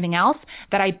different from everything else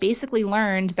that I basically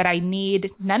learned that I need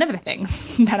none of the things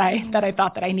that I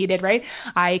thought that I needed, right?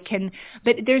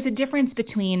 But there's a difference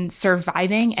between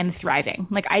surviving and thriving.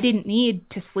 I didn't need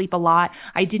to sleep a lot.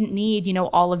 I didn't need,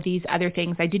 all of these other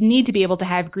things. I didn't need to be able to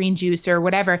have green juice or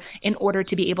whatever in order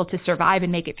to be able to survive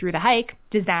and make it through the hike.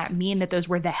 Does that mean that those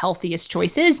were the healthiest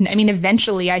choices? I mean,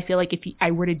 eventually I feel like if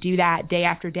I were to do that day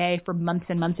after day for months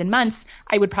and months and months,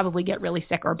 I would probably get really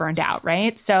sick or burned out,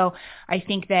 right? So I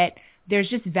think that there's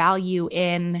just value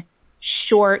in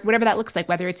short, whatever that looks like,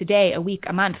 whether it's a day, a week,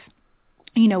 a month,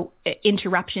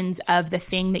 interruptions of the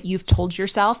thing that you've told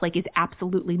yourself is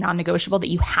absolutely non-negotiable that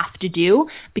you have to do,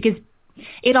 because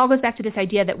it all goes back to this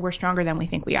idea that we're stronger than we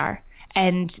think we are.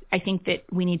 And I think that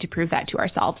we need to prove that to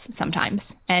ourselves sometimes.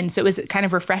 And so it was kind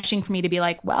of refreshing for me to be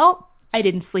like, well, I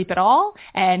didn't sleep at all.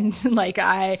 And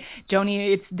I don't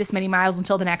need, it's this many miles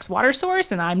until the next water source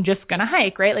and I'm just going to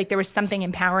hike, right? There was something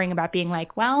empowering about being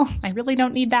like, well, I really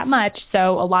don't need that much.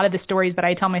 So a lot of the stories that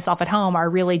I tell myself at home are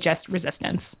really just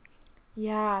resistance.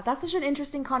 Yeah, that's such an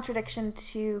interesting contradiction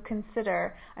to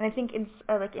consider. And I think in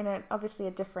obviously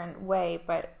a different way,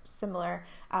 but similar,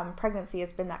 pregnancy has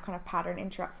been that kind of pattern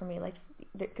interrupt for me,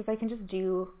 because I can just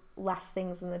do less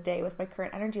things in the day with my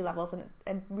current energy levels,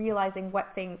 and realizing what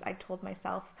things I told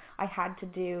myself I had to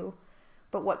do,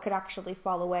 but what could actually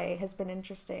fall away has been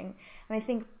interesting. And I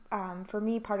think for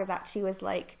me, part of that too is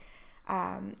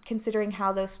considering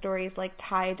how those stories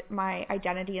tied my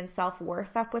identity and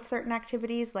self-worth up with certain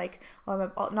activities,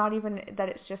 not even that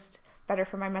it's just better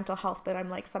for my mental health, but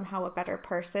I'm somehow a better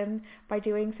person by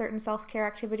doing certain self-care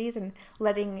activities, and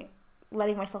letting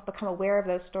myself become aware of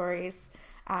those stories,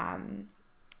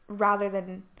 rather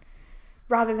than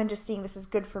just seeing this as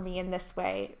good for me in this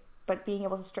way, but being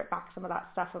able to strip back some of that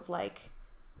stuff of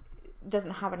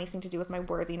doesn't have anything to do with my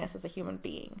worthiness as a human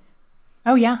being.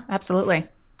 Oh yeah, absolutely.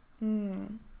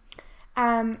 And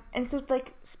so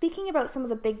speaking about some of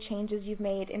the big changes you've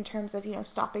made in terms of,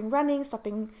 stopping running,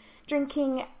 stopping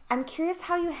drinking, I'm curious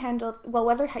how you handled,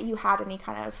 whether you had any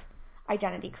kind of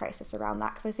identity crisis around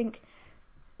that, because I think,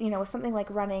 with something like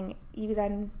running,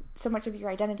 so much of your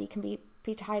identity can be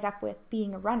tied up with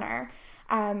being a runner.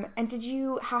 And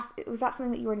was that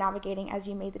something that you were navigating as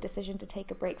you made the decision to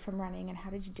take a break from running, and how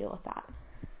did you deal with that?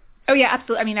 Oh yeah,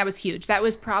 absolutely. I mean, that was huge. That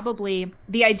was probably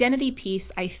the identity piece,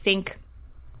 I think,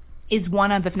 is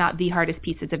one of, if not the hardest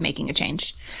pieces of making a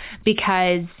change,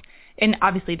 because, and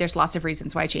obviously there's lots of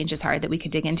reasons why change is hard that we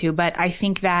could dig into, but I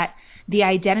think that the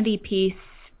identity piece,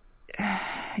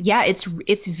 yeah,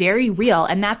 it's very real.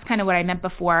 And that's kind of what I meant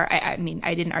before. I mean,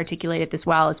 I didn't articulate it as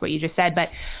well as what you just said, but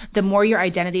the more your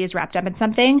identity is wrapped up in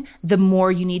something, the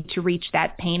more you need to reach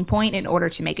that pain point in order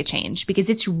to make a change, because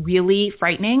it's really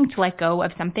frightening to let go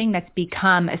of something that's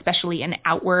become especially an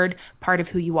outward part of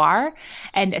who you are,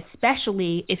 and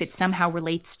especially if it somehow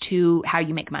relates to how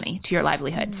you make money, to your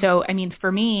livelihood. Mm-hmm. So, I mean,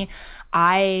 for me,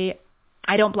 I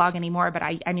don't blog anymore, but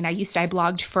I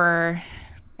blogged for,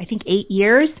 I think 8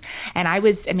 years. And I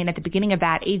was, at the beginning of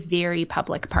that, a very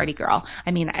public party girl.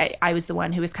 I was the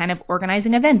one who was kind of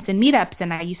organizing events and meetups.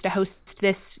 And I used to host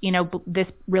this, this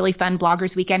really fun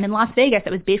bloggers weekend in Las Vegas.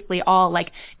 That was basically all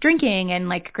drinking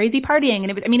and crazy partying.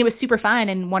 And it was super fun,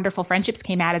 and wonderful friendships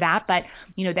came out of that. But,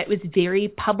 that was very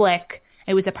public.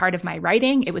 It was a part of my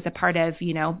writing. It was a part of,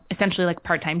 essentially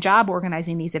part-time job,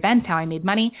 organizing these events, how I made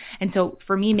money. And so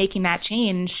for me, making that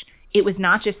change, it was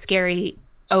not just scary,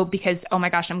 because, oh my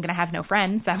gosh, I'm going to have no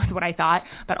friends. That was what I thought.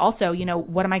 But also,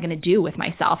 what am I going to do with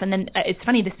myself? And then it's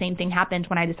funny, the same thing happened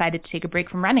when I decided to take a break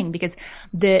from running, because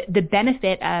the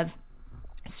benefit of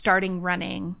starting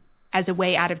running as a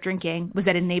way out of drinking was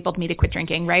that it enabled me to quit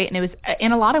drinking, right? And it was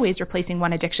in a lot of ways replacing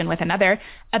one addiction with another,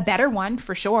 a better one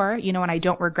for sure, and I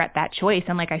don't regret that choice.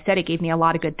 And like I said, it gave me a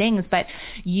lot of good things, but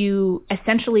you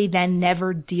essentially then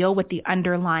never deal with the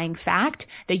underlying fact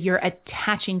that you're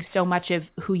attaching so much of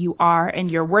who you are and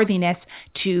your worthiness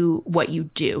to what you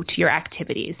do, to your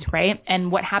activities, right?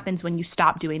 And what happens when you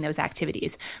stop doing those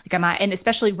activities? And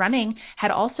especially running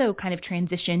had also kind of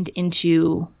transitioned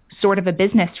into sort of a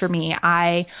business for me.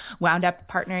 I wound up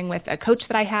partnering with a coach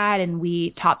that I had, and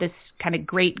we taught this kind of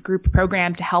great group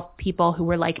program to help people who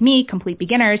were like me, complete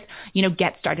beginners,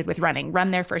 get started with running,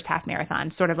 run their first half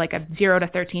marathon, sort of like a 0 to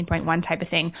 13.1 type of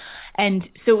thing. And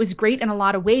so it was great in a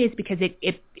lot of ways because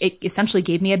it essentially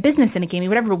gave me a business and it gave me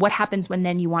whatever. But what happens when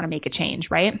then you want to make a change,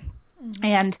 right? Mm-hmm.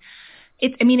 And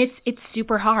it's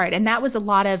super hard. And that was a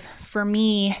lot of, for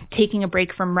me, taking a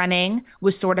break from running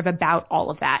was sort of about all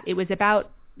of that. It was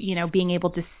about, being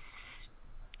able to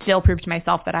still prove to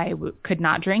myself that I could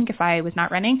not drink if I was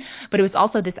not running. But it was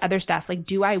also this other stuff, like,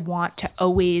 do I want to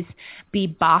always be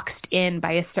boxed in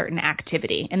by a certain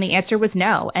activity? And the answer was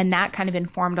no. And that kind of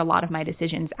informed a lot of my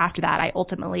decisions after that. I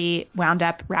ultimately wound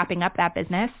up wrapping up that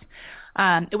business.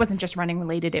 It wasn't just running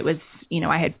related. It was,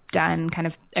 I had done kind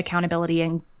of accountability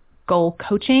and goal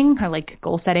coaching, or like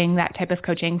goal setting, that type of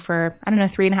coaching for,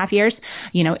 3.5 years,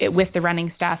 with the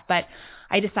running stuff. But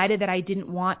I decided that I didn't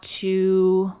want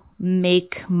to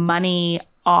make money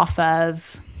off of,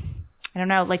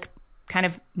 kind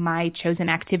of my chosen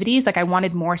activities. Like, I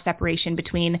wanted more separation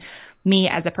between me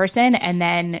as a person and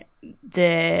then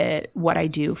what I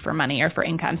do for money or for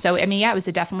income. So, it was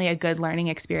definitely a good learning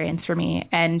experience for me.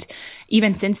 And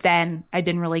even since then, I've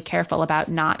been really careful about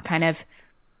not kind of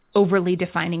overly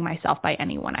defining myself by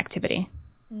any one activity.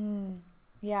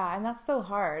 Yeah, and that's so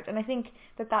hard. And I think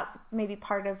that that's maybe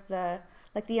part of the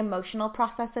emotional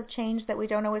process of change that we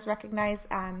don't always recognize.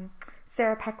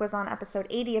 Sarah Peck was on episode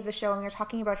 80 of the show, and we were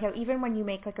talking about how even when you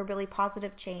make like a really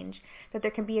positive change, that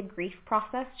there can be a grief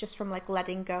process just from like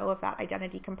letting go of that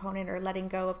identity component or letting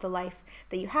go of the life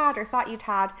that you had or thought you'd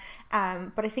had.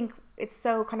 But I think it's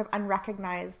so kind of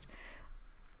unrecognized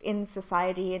in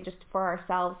society and just for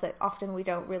ourselves that often we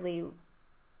don't really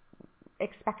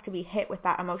expect to be hit with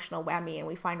that emotional whammy, and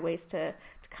we find ways to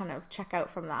kind of check out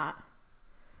from that.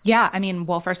 Yeah,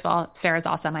 well, first of all, Sarah's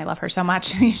awesome. I love her so much.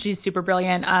 She's super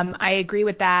brilliant. I agree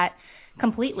with that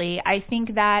completely. I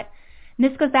think that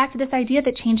this goes back to this idea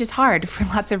that change is hard for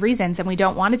lots of reasons, and we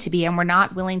don't want it to be, and we're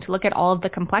not willing to look at all of the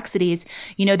complexities.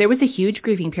 There was a huge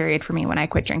grieving period for me when I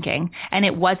quit drinking, and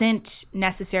it wasn't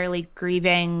necessarily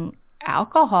grieving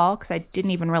alcohol, because I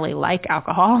didn't even really like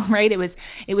alcohol, right? It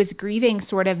was grieving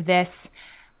sort of this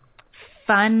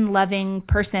fun-loving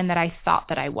person that I thought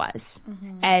that I was,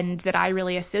 and that I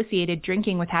really associated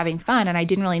drinking with having fun, and I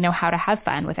didn't really know how to have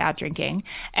fun without drinking.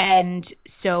 And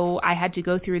so I had to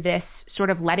go through this sort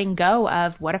of letting go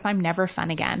of, what if I'm never fun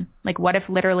again? Like, what if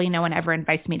literally no one ever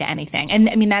invites me to anything?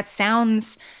 And that sounds,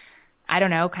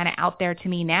 kind of out there to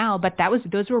me now, but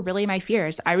those were really my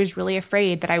fears. I was really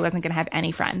afraid that I wasn't going to have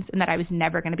any friends, and that I was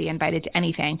never going to be invited to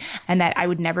anything, and that I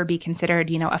would never be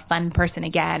considered, a fun person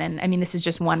again. And this is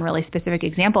just one really specific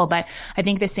example, but I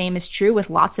think the same is true with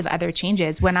lots of other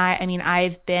changes. When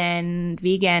I've been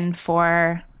vegan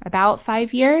for about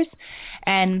 5 years,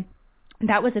 and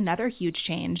that was another huge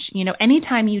change.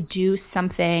 Anytime you do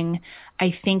something,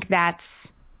 I think that's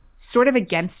sort of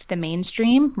against the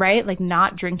mainstream, right? Like,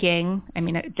 not drinking,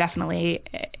 definitely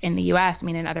in the US,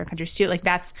 in other countries too, like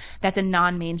that's a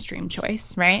non-mainstream choice,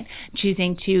 right?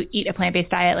 Choosing to eat a plant-based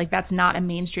diet, like that's not a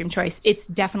mainstream choice. It's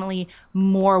definitely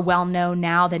more well-known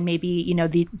now than maybe,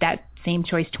 that same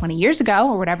choice 20 years ago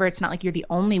or whatever. It's not like you're the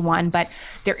only one, but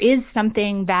there is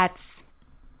something that's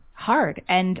hard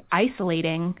and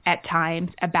isolating at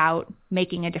times about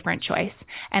making a different choice.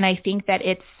 And I think that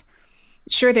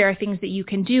sure, there are things that you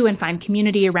can do and find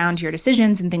community around your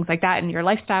decisions and things like that in your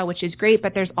lifestyle, which is great.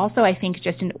 But there's also, I think,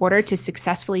 just in order to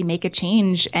successfully make a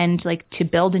change and like to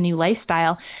build a new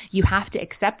lifestyle, you have to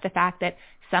accept the fact that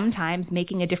sometimes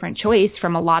making a different choice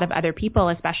from a lot of other people,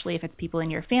 especially if it's people in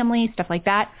your family, stuff like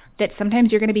that, that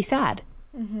sometimes you're going to be sad.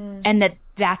 And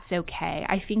that's okay.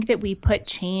 I think that we put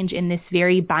change in this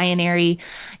very binary,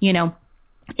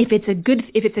 if it's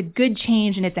a good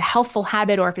change and it's a helpful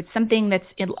habit, or if it's something that's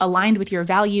aligned with your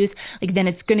values, like, then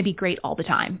it's going to be great all the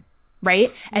time, right?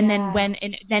 And then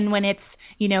when it's,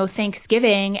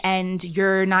 Thanksgiving and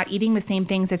you're not eating the same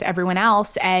things as everyone else,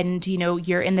 and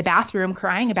you're in the bathroom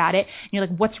crying about it, and you're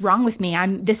like, what's wrong with me?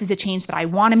 This is a change that I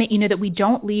want to make. That we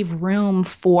don't leave room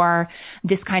for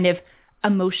this kind of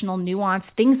emotional nuance.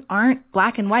 Things aren't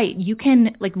black and white. You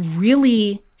can like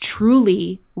really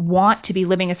truly want to be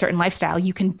living a certain lifestyle.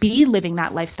 You can be living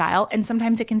that lifestyle, and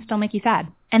sometimes it can still make you sad,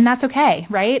 and that's okay,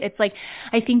 right? It's like,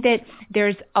 I think that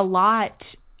there's a lot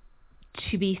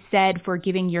to be said for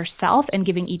giving yourself and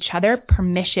giving each other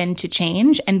permission to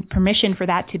change, and permission for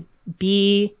that to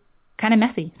be kind of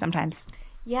messy sometimes.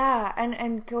 Yeah,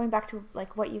 and going back to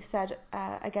like what you've said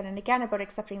again and again about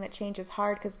accepting that change is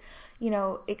hard, because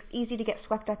it's easy to get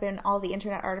swept up in all the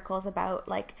internet articles about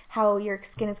like how your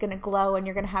skin is going to glow and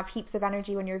you're going to have heaps of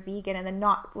energy when you're vegan, and then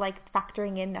not like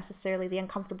factoring in necessarily the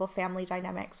uncomfortable family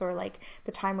dynamics, or like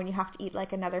the time when you have to eat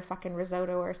like another fucking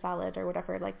risotto or salad or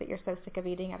whatever, like that you're so sick of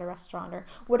eating at a restaurant, or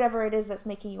whatever it is that's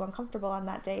making you uncomfortable on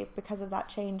that day because of that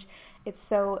change.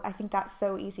 I think that's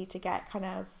so easy to get kind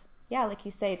of, yeah, like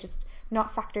you say, just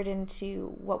not factored into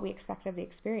what we expect of the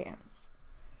experience.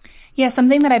 Yeah,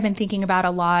 something that I've been thinking about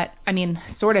a lot, I mean,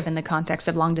 sort of in the context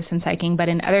of long distance hiking, but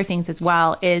in other things as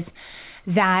well, is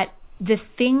that the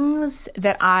things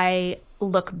that I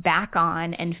look back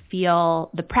on and feel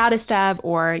the proudest of,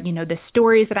 or, the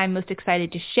stories that I'm most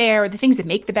excited to share, or the things that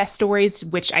make the best stories,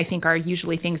 which I think are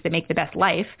usually things that make the best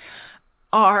life,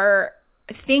 are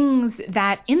things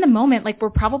that in the moment, like, were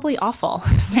probably awful,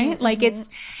 right? Mm-hmm. Like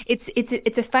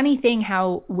it's a funny thing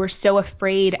how we're so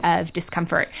afraid of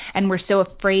discomfort, and we're so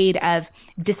afraid of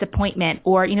disappointment,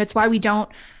 or, it's why we don't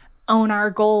own our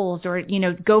goals, or,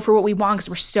 go for what we want, because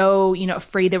we're so,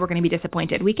 afraid that we're going to be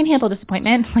disappointed. We can handle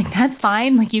disappointment. Like, that's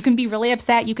fine. Like, you can be really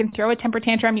upset. You can throw a temper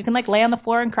tantrum. You can like lay on the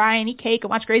floor and cry and eat cake and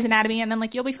watch Grey's Anatomy, and then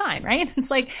like, you'll be fine, right? It's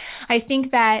like, I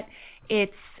think that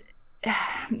it's,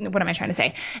 what am I trying to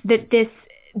say? That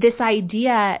this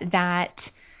idea that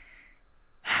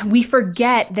we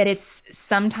forget that it's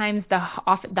sometimes the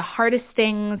hardest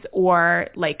things, or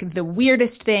like the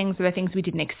weirdest things, or the things we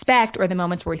didn't expect, or the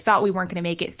moments where we thought we weren't going to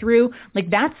make it through. Like,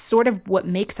 that's sort of what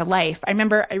makes a life. I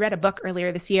remember I read a book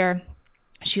earlier this year.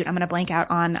 Shoot, I'm going to blank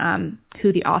out on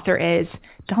who the author is.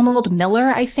 Donald Miller,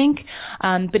 I think.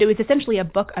 But it was essentially a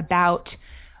book about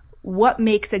what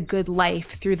makes a good life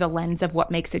through the lens of what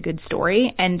makes a good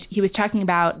story. And he was talking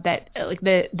about that, like,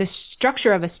 the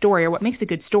structure of a story, or what makes a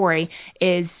good story,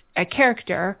 is a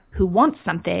character who wants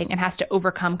something and has to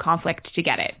overcome conflict to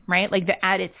get it, right? Like,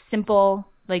 at its simple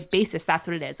basis, that's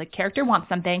what it is. Like, character wants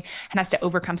something and has to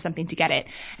overcome something to get it.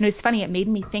 And it was funny, it made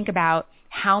me think about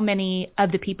how many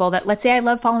of the people that, let's say I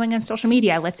love following on social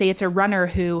media, let's say it's a runner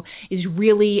who is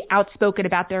really outspoken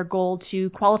about their goal to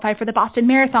qualify for the Boston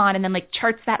Marathon, and then like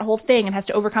charts that whole thing and has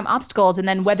to overcome obstacles, and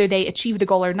then whether they achieve the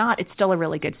goal or not, it's still a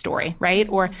really good story, right?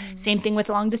 Or same thing with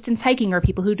long distance hiking, or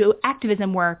people who do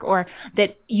activism work, or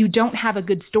that you don't have a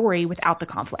good story without the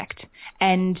conflict.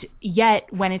 And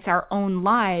yet, when it's our own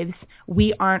lives,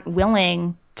 we aren't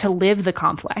willing to live the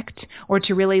conflict, or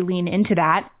to really lean into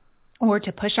that, or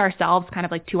to push ourselves kind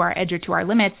of like to our edge or to our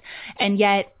limits. And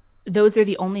yet those are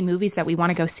the only movies that we want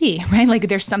to go see, right? Like,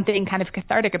 there's something kind of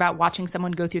cathartic about watching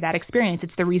someone go through that experience.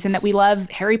 It's the reason that we love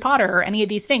Harry Potter or any of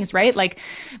these things, right? Like,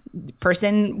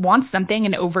 person wants something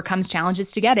and overcomes challenges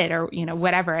to get it, or,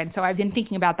 whatever. And so I've been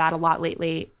thinking about that a lot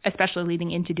lately, especially leading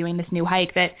into doing this new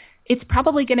hike, that it's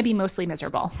probably going to be mostly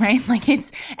miserable, right? Like,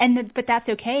 but that's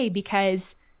okay, because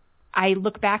I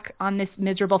look back on this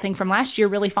miserable thing from last year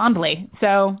really fondly.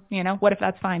 So, what if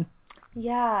that's fine?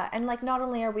 Yeah. And like, not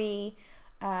only are we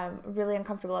really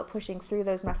uncomfortable at pushing through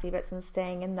those messy bits and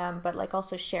staying in them, but like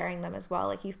also sharing them as well.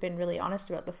 Like, you've been really honest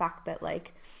about the fact that, like,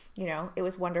 it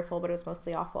was wonderful, but it was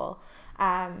mostly awful.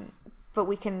 But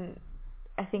we can,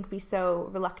 I think, be so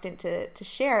reluctant to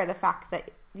share the fact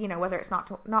that, whether it's not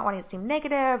wanting to seem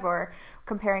negative or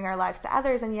comparing our lives to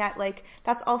others. And yet, like,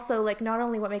 that's also like not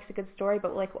only what makes a good story,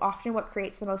 but like often what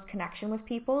creates the most connection with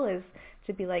people is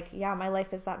to be like, yeah, my life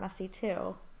is that messy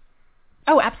too.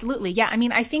 Oh, absolutely. Yeah. I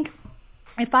mean, I think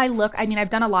if I look,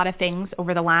 I've done a lot of things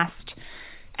over the last,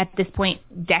 at this point,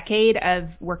 decade of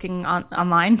working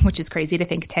online, which is crazy to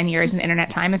think 10 years in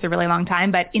internet time is a really long time,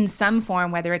 but in some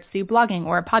form, whether it's through blogging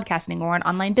or podcasting or an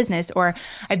online business, or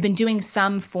I've been doing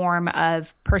some form of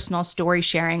personal story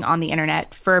sharing on the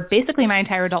internet for basically my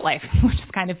entire adult life, which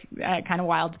is kind of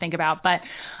wild to think about. But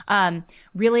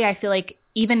really, I feel like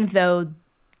even though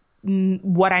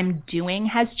what I'm doing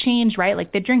has changed, right?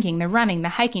 Like, the drinking, the running, the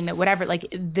hiking, the whatever, like,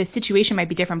 the situation might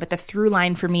be different, but the through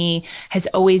line for me has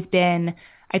always been,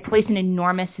 I place an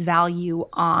enormous value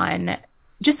on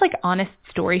just like honest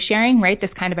story sharing, right?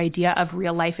 This kind of idea of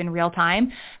real life in real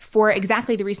time, for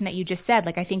exactly the reason that you just said.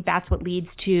 Like, I think that's what leads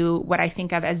to what I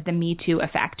think of as the Me Too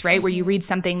effect, right? Where you read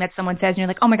something that someone says and you're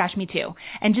like, oh my gosh, me too.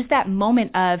 And just that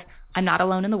moment of, I'm not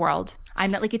alone in the world.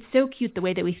 I'm not, like, it's so cute the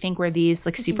way that we think we're these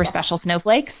like super special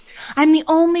snowflakes. I'm the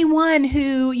only one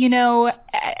who,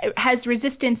 has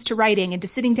resistance to writing and to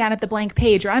sitting down at the blank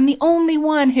page, or I'm the only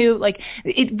one who, like,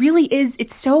 it really is,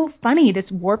 it's so funny, this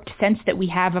warped sense that we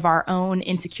have of our own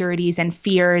insecurities and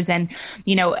fears and,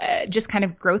 just kind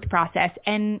of growth process.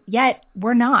 And yet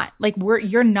we're not, like,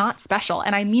 you're not special.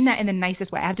 And I mean that in the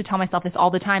nicest way. I have to tell myself this all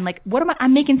the time. Like,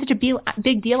 I'm making such a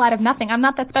big deal out of nothing. I'm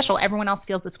not that special. Everyone else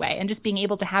feels this way. And just being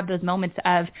able to have those moments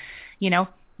of,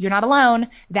 you're not alone,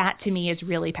 that to me is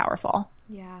really powerful.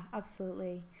 Yeah,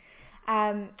 absolutely.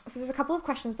 So there's a couple of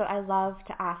questions that I love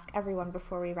to ask everyone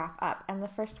before we wrap up. And the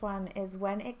first one is,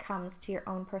 when it comes to your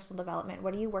own personal development,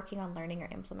 what are you working on learning or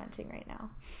implementing right now?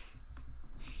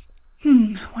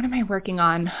 What am I working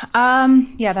on?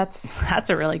 Yeah, that's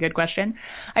a really good question.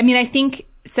 I mean, I think,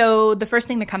 so the first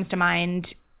thing that comes to mind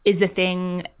is the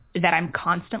thing that I'm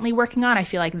constantly working on. I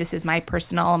feel like this is my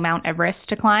personal Mount Everest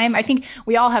to climb. I think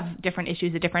we all have different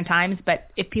issues at different times, but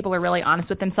if people are really honest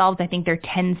with themselves, I think there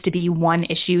tends to be one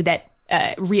issue that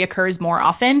reoccurs more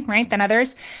often, right, than others.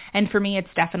 And for me, it's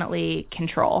definitely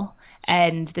control.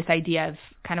 And this idea of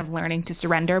kind of learning to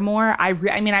surrender more. I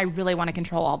really want to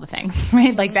control all the things,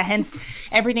 right? Like hence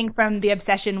everything from the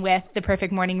obsession with the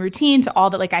perfect morning routine to all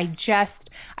that, like,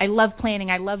 I love planning,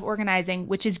 I love organizing,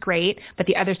 which is great. But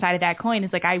the other side of that coin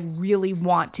is, like, I really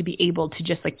want to be able to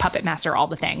just, like, puppet master all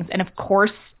the things. And of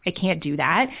course I can't do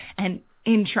that. And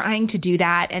in trying to do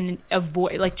that and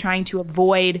trying to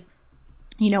avoid,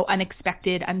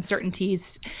 unexpected uncertainties,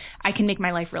 I can make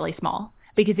my life really small.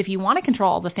 Because if you want to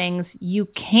control all the things, you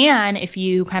can if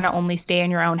you kind of only stay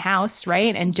in your own house,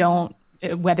 right? And don't,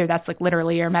 whether that's like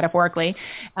literally or metaphorically.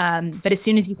 But as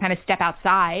soon as you kind of step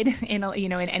outside in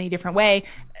any different way,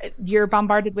 you're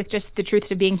bombarded with just the truth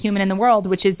of being human in the world,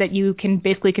 which is that you can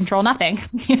basically control nothing.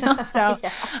 So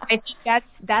yeah. I think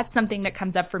that's something that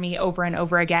comes up for me over and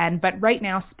over again. But right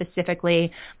now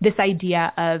specifically, this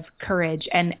idea of courage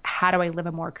and how do I live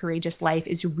a more courageous life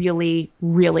is really,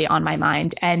 really on my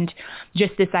mind. And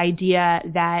just this idea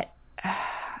that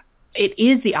it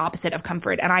is the opposite of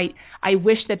comfort. And I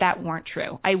wish that weren't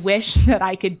true. I wish that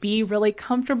I could be really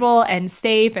comfortable and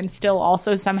safe and still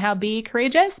also somehow be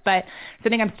courageous. But so I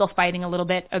think I'm still fighting a little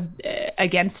bit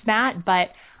against that. But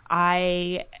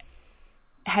I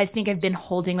think I've been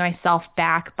holding myself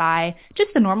back by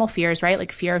just the normal fears, right?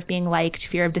 Like fear of being liked,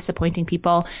 fear of disappointing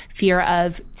people, fear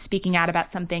of speaking out about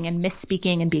something and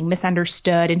misspeaking and being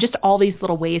misunderstood, and just all these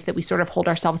little ways that we sort of hold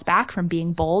ourselves back from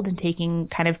being bold and taking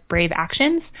kind of brave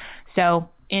actions. So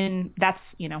that's,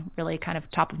 really kind of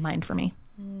top of mind for me.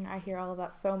 I hear all of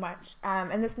that so much.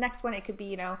 And this next one, it could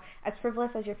be, as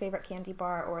frivolous as your favorite candy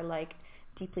bar or like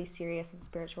deeply serious and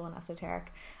spiritual and esoteric.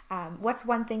 What's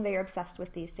one thing that you're obsessed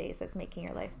with these days that's making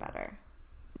your life better?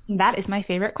 That is my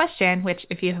favorite question, which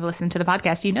if you have listened to the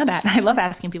podcast, you know that. I love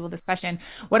asking people this question.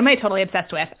 What am I totally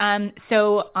obsessed with?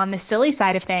 So on the silly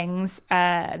side of things,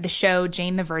 the show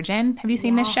Jane the Virgin. Have you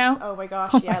seen this show? Oh my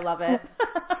gosh, yeah, I love it.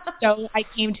 So I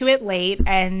came to it late,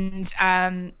 and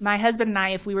my husband and I,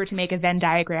 if we were to make a Venn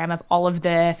diagram of all of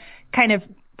the kind of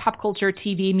pop culture,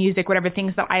 TV, music, whatever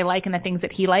things that I like and the things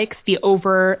that he likes, the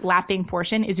overlapping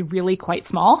portion is really quite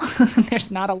small. There's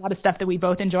not a lot of stuff that we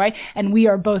both enjoy, and we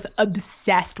are both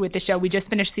obsessed with the show. We just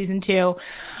finished season 2,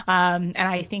 and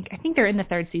I think they're in the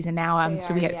 3rd season now,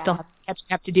 so we still have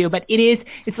catching up to do. But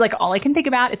it's like all I can think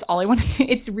about. It's all I want to do.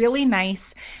 It's really nice,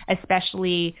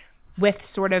 especially with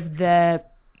sort of the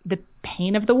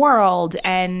pain of the world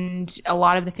and a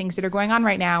lot of the things that are going on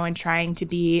right now, and trying to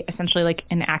be essentially like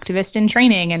an activist in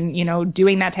training and,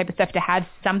 doing that type of stuff, to have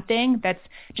something that's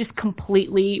just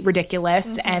completely ridiculous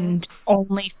and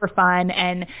only for fun.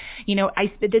 And,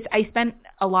 I spent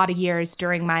a lot of years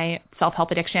during my self-help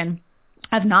addiction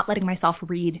of not letting myself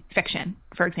read fiction,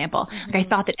 for example. Like I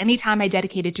thought that any time I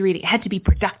dedicated to reading, it had to be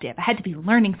productive. I had to be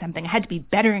learning something. I had to be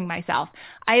bettering myself.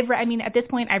 At this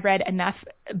point, I've read enough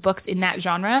books in that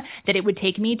genre that it would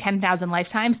take me 10,000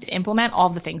 lifetimes to implement all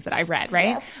the things that I've read,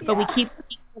 right? Yes, but we keep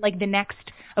like the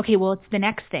next, okay, well, it's the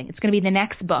next thing. It's going to be the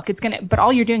next book. But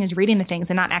all you're doing is reading the things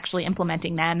and not actually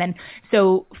implementing them. And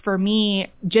so for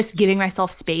me, just giving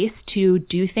myself space to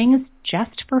do things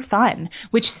just for fun,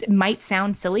 which might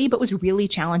sound silly, but was really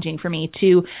challenging for me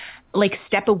to like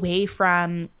step away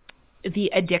from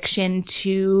the addiction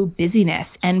to busyness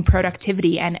and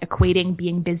productivity and equating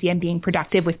being busy and being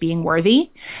productive with being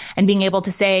worthy, and being able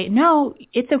to say, no,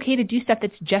 it's okay to do stuff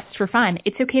that's just for fun.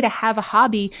 It's okay to have a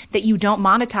hobby that you don't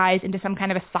monetize into some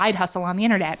kind of a side hustle on the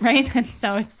internet, right? And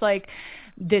so it's like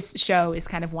this show is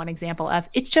kind of one example of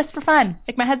it's just for fun.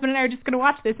 Like my husband and I are just going to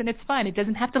watch this and it's fun. It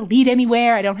doesn't have to lead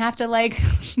anywhere. I don't have to like,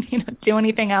 do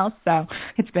anything else. So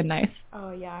it's been nice.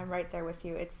 Oh yeah, I'm right there with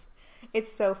you. It's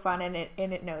so fun and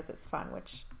it knows it's fun, which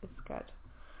is good.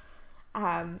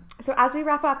 So as we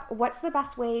wrap up, what's the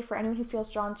best way for anyone who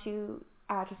feels drawn to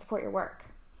support your work?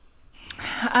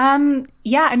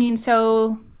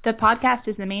 So the podcast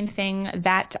is the main thing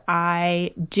that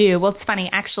I do. Well, it's funny,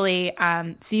 actually.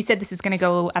 So you said this is going to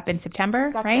go up in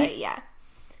September, That's right? Right, yeah.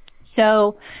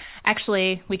 So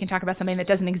actually, we can talk about something that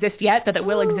doesn't exist yet, but that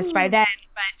will exist by then.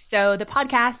 But so the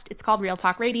podcast, it's called Real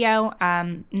Talk Radio.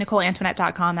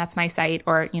 NicoleAntoinette.com, that's my site,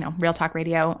 or, Real Talk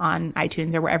Radio on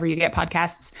iTunes or wherever you get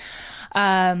podcasts.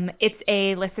 It's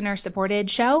a listener-supported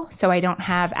show, so I don't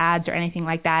have ads or anything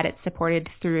like that. It's supported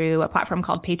through a platform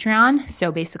called Patreon.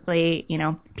 So basically,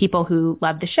 people who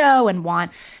love the show and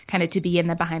want kind of to be in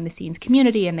the behind-the-scenes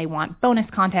community and they want bonus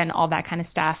content, all that kind of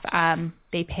stuff,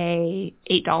 they pay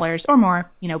 $8 or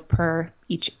more, per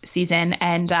each season.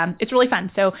 And it's really fun.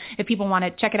 So if people want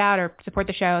to check it out or support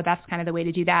the show, that's kind of the way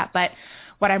to do that. But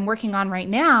what I'm working on right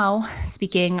now,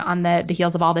 speaking on the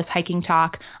heels of all this hiking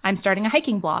talk, I'm starting a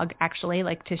hiking blog, actually,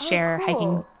 like to share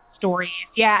hiking stories.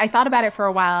 Yeah, I thought about it for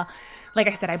a while. Like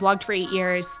I said, I blogged for 8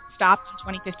 years, stopped in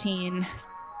 2015.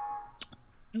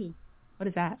 Ooh, what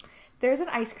is that? There's an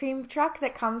ice cream truck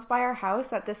that comes by our house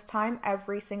at this time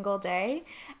every single day.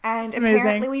 And Amazing.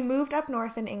 Apparently we moved up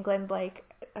north in England like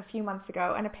a few months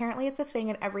ago, and apparently it's a thing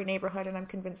in every neighborhood, and I'm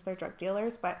convinced they're drug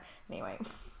dealers. But anyway,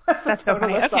 that's so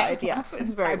funny. Okay. Yeah,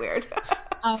 it's very weird.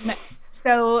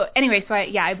 So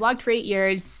I blogged for 8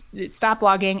 years, stopped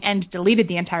blogging, and deleted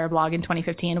the entire blog in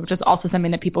 2015, which is also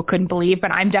something that people couldn't believe.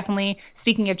 But I'm definitely,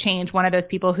 speaking of change, one of those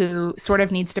people who sort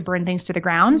of needs to burn things to the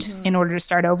ground in order to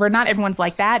start over. Not everyone's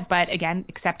like that, but again,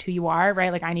 accept who you are,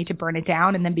 right? Like I need to burn it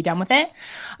down and then be done with it.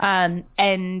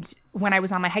 And when I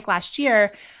was on my hike last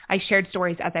year, I shared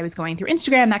stories as I was going through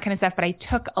Instagram, that kind of stuff, but I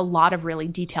took a lot of really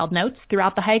detailed notes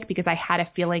throughout the hike because I had a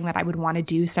feeling that I would want to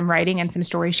do some writing and some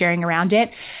story sharing around it.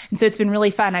 And so it's been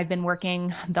really fun. I've been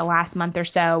working the last month or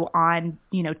so on,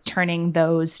 turning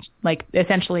those like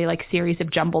essentially like series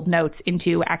of jumbled notes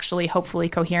into actually hopefully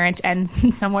coherent and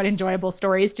somewhat enjoyable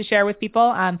stories to share with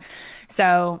people.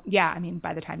 So yeah,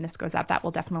 by the time this goes up, that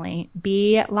will definitely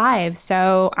be live.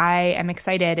 So I am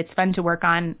excited. It's fun to work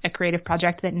on a creative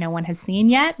project that no one has seen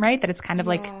yet, right? That it's kind of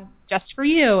like just for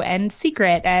you and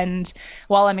secret. And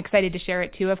while I'm excited to share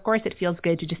it too, of course, it feels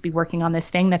good to just be working on this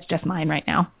thing that's just mine right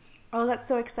now. Oh, that's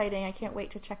so exciting. I can't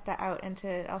wait to check that out, and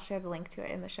I'll share the link to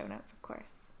it in the show notes, of course.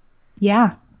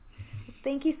 Yeah.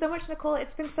 Thank you so much, Nicole.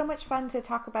 It's been so much fun to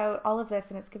talk about all of this,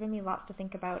 and it's given me lots to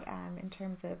think about in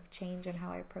terms of change and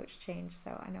how I approach change.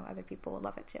 So I know other people will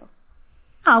love it too.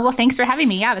 Oh, well, thanks for having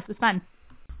me. Yeah, this was fun.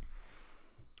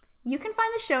 You can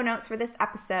find the show notes for this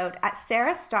episode at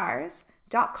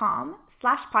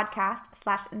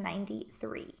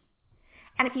sarahstars.com/podcast/93.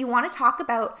 And if you want to talk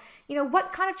about,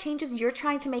 what kind of changes you're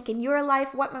trying to make in your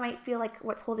life, what might feel like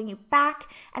what's holding you back,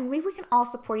 and maybe we can all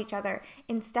support each other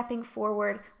in stepping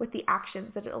forward with the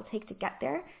actions that it'll take to get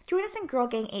there, join us in Girl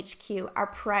Gang HQ, our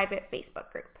private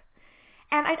Facebook group.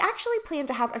 And I'd actually planned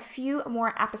to have a few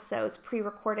more episodes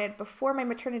pre-recorded before my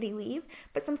maternity leave,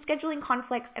 but some scheduling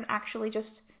conflicts and actually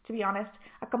just, to be honest,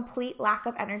 a complete lack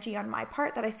of energy on my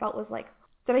part that I felt was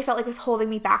holding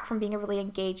me back from being a really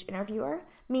engaged interviewer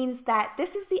means that this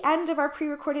is the end of our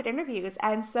pre-recorded interviews.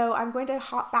 And so I'm going to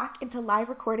hop back into live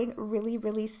recording really,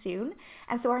 really soon.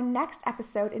 And so our next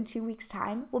episode in 2 weeks'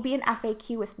 time will be an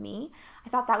FAQ with me. I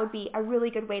thought that would be a really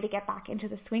good way to get back into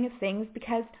the swing of things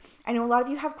because I know a lot of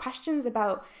you have questions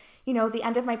about, the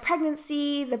end of my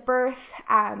pregnancy, the birth,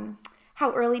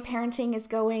 how early parenting is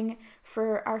going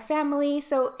for our family.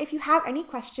 So if you have any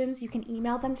questions, you can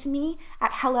email them to me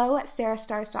at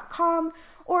hello@sarahstars.com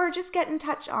or just get in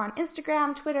touch on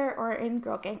Instagram, Twitter, or in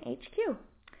Girl Gang HQ.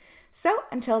 So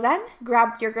until then,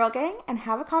 grab your Girl Gang and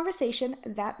have a conversation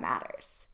that matters.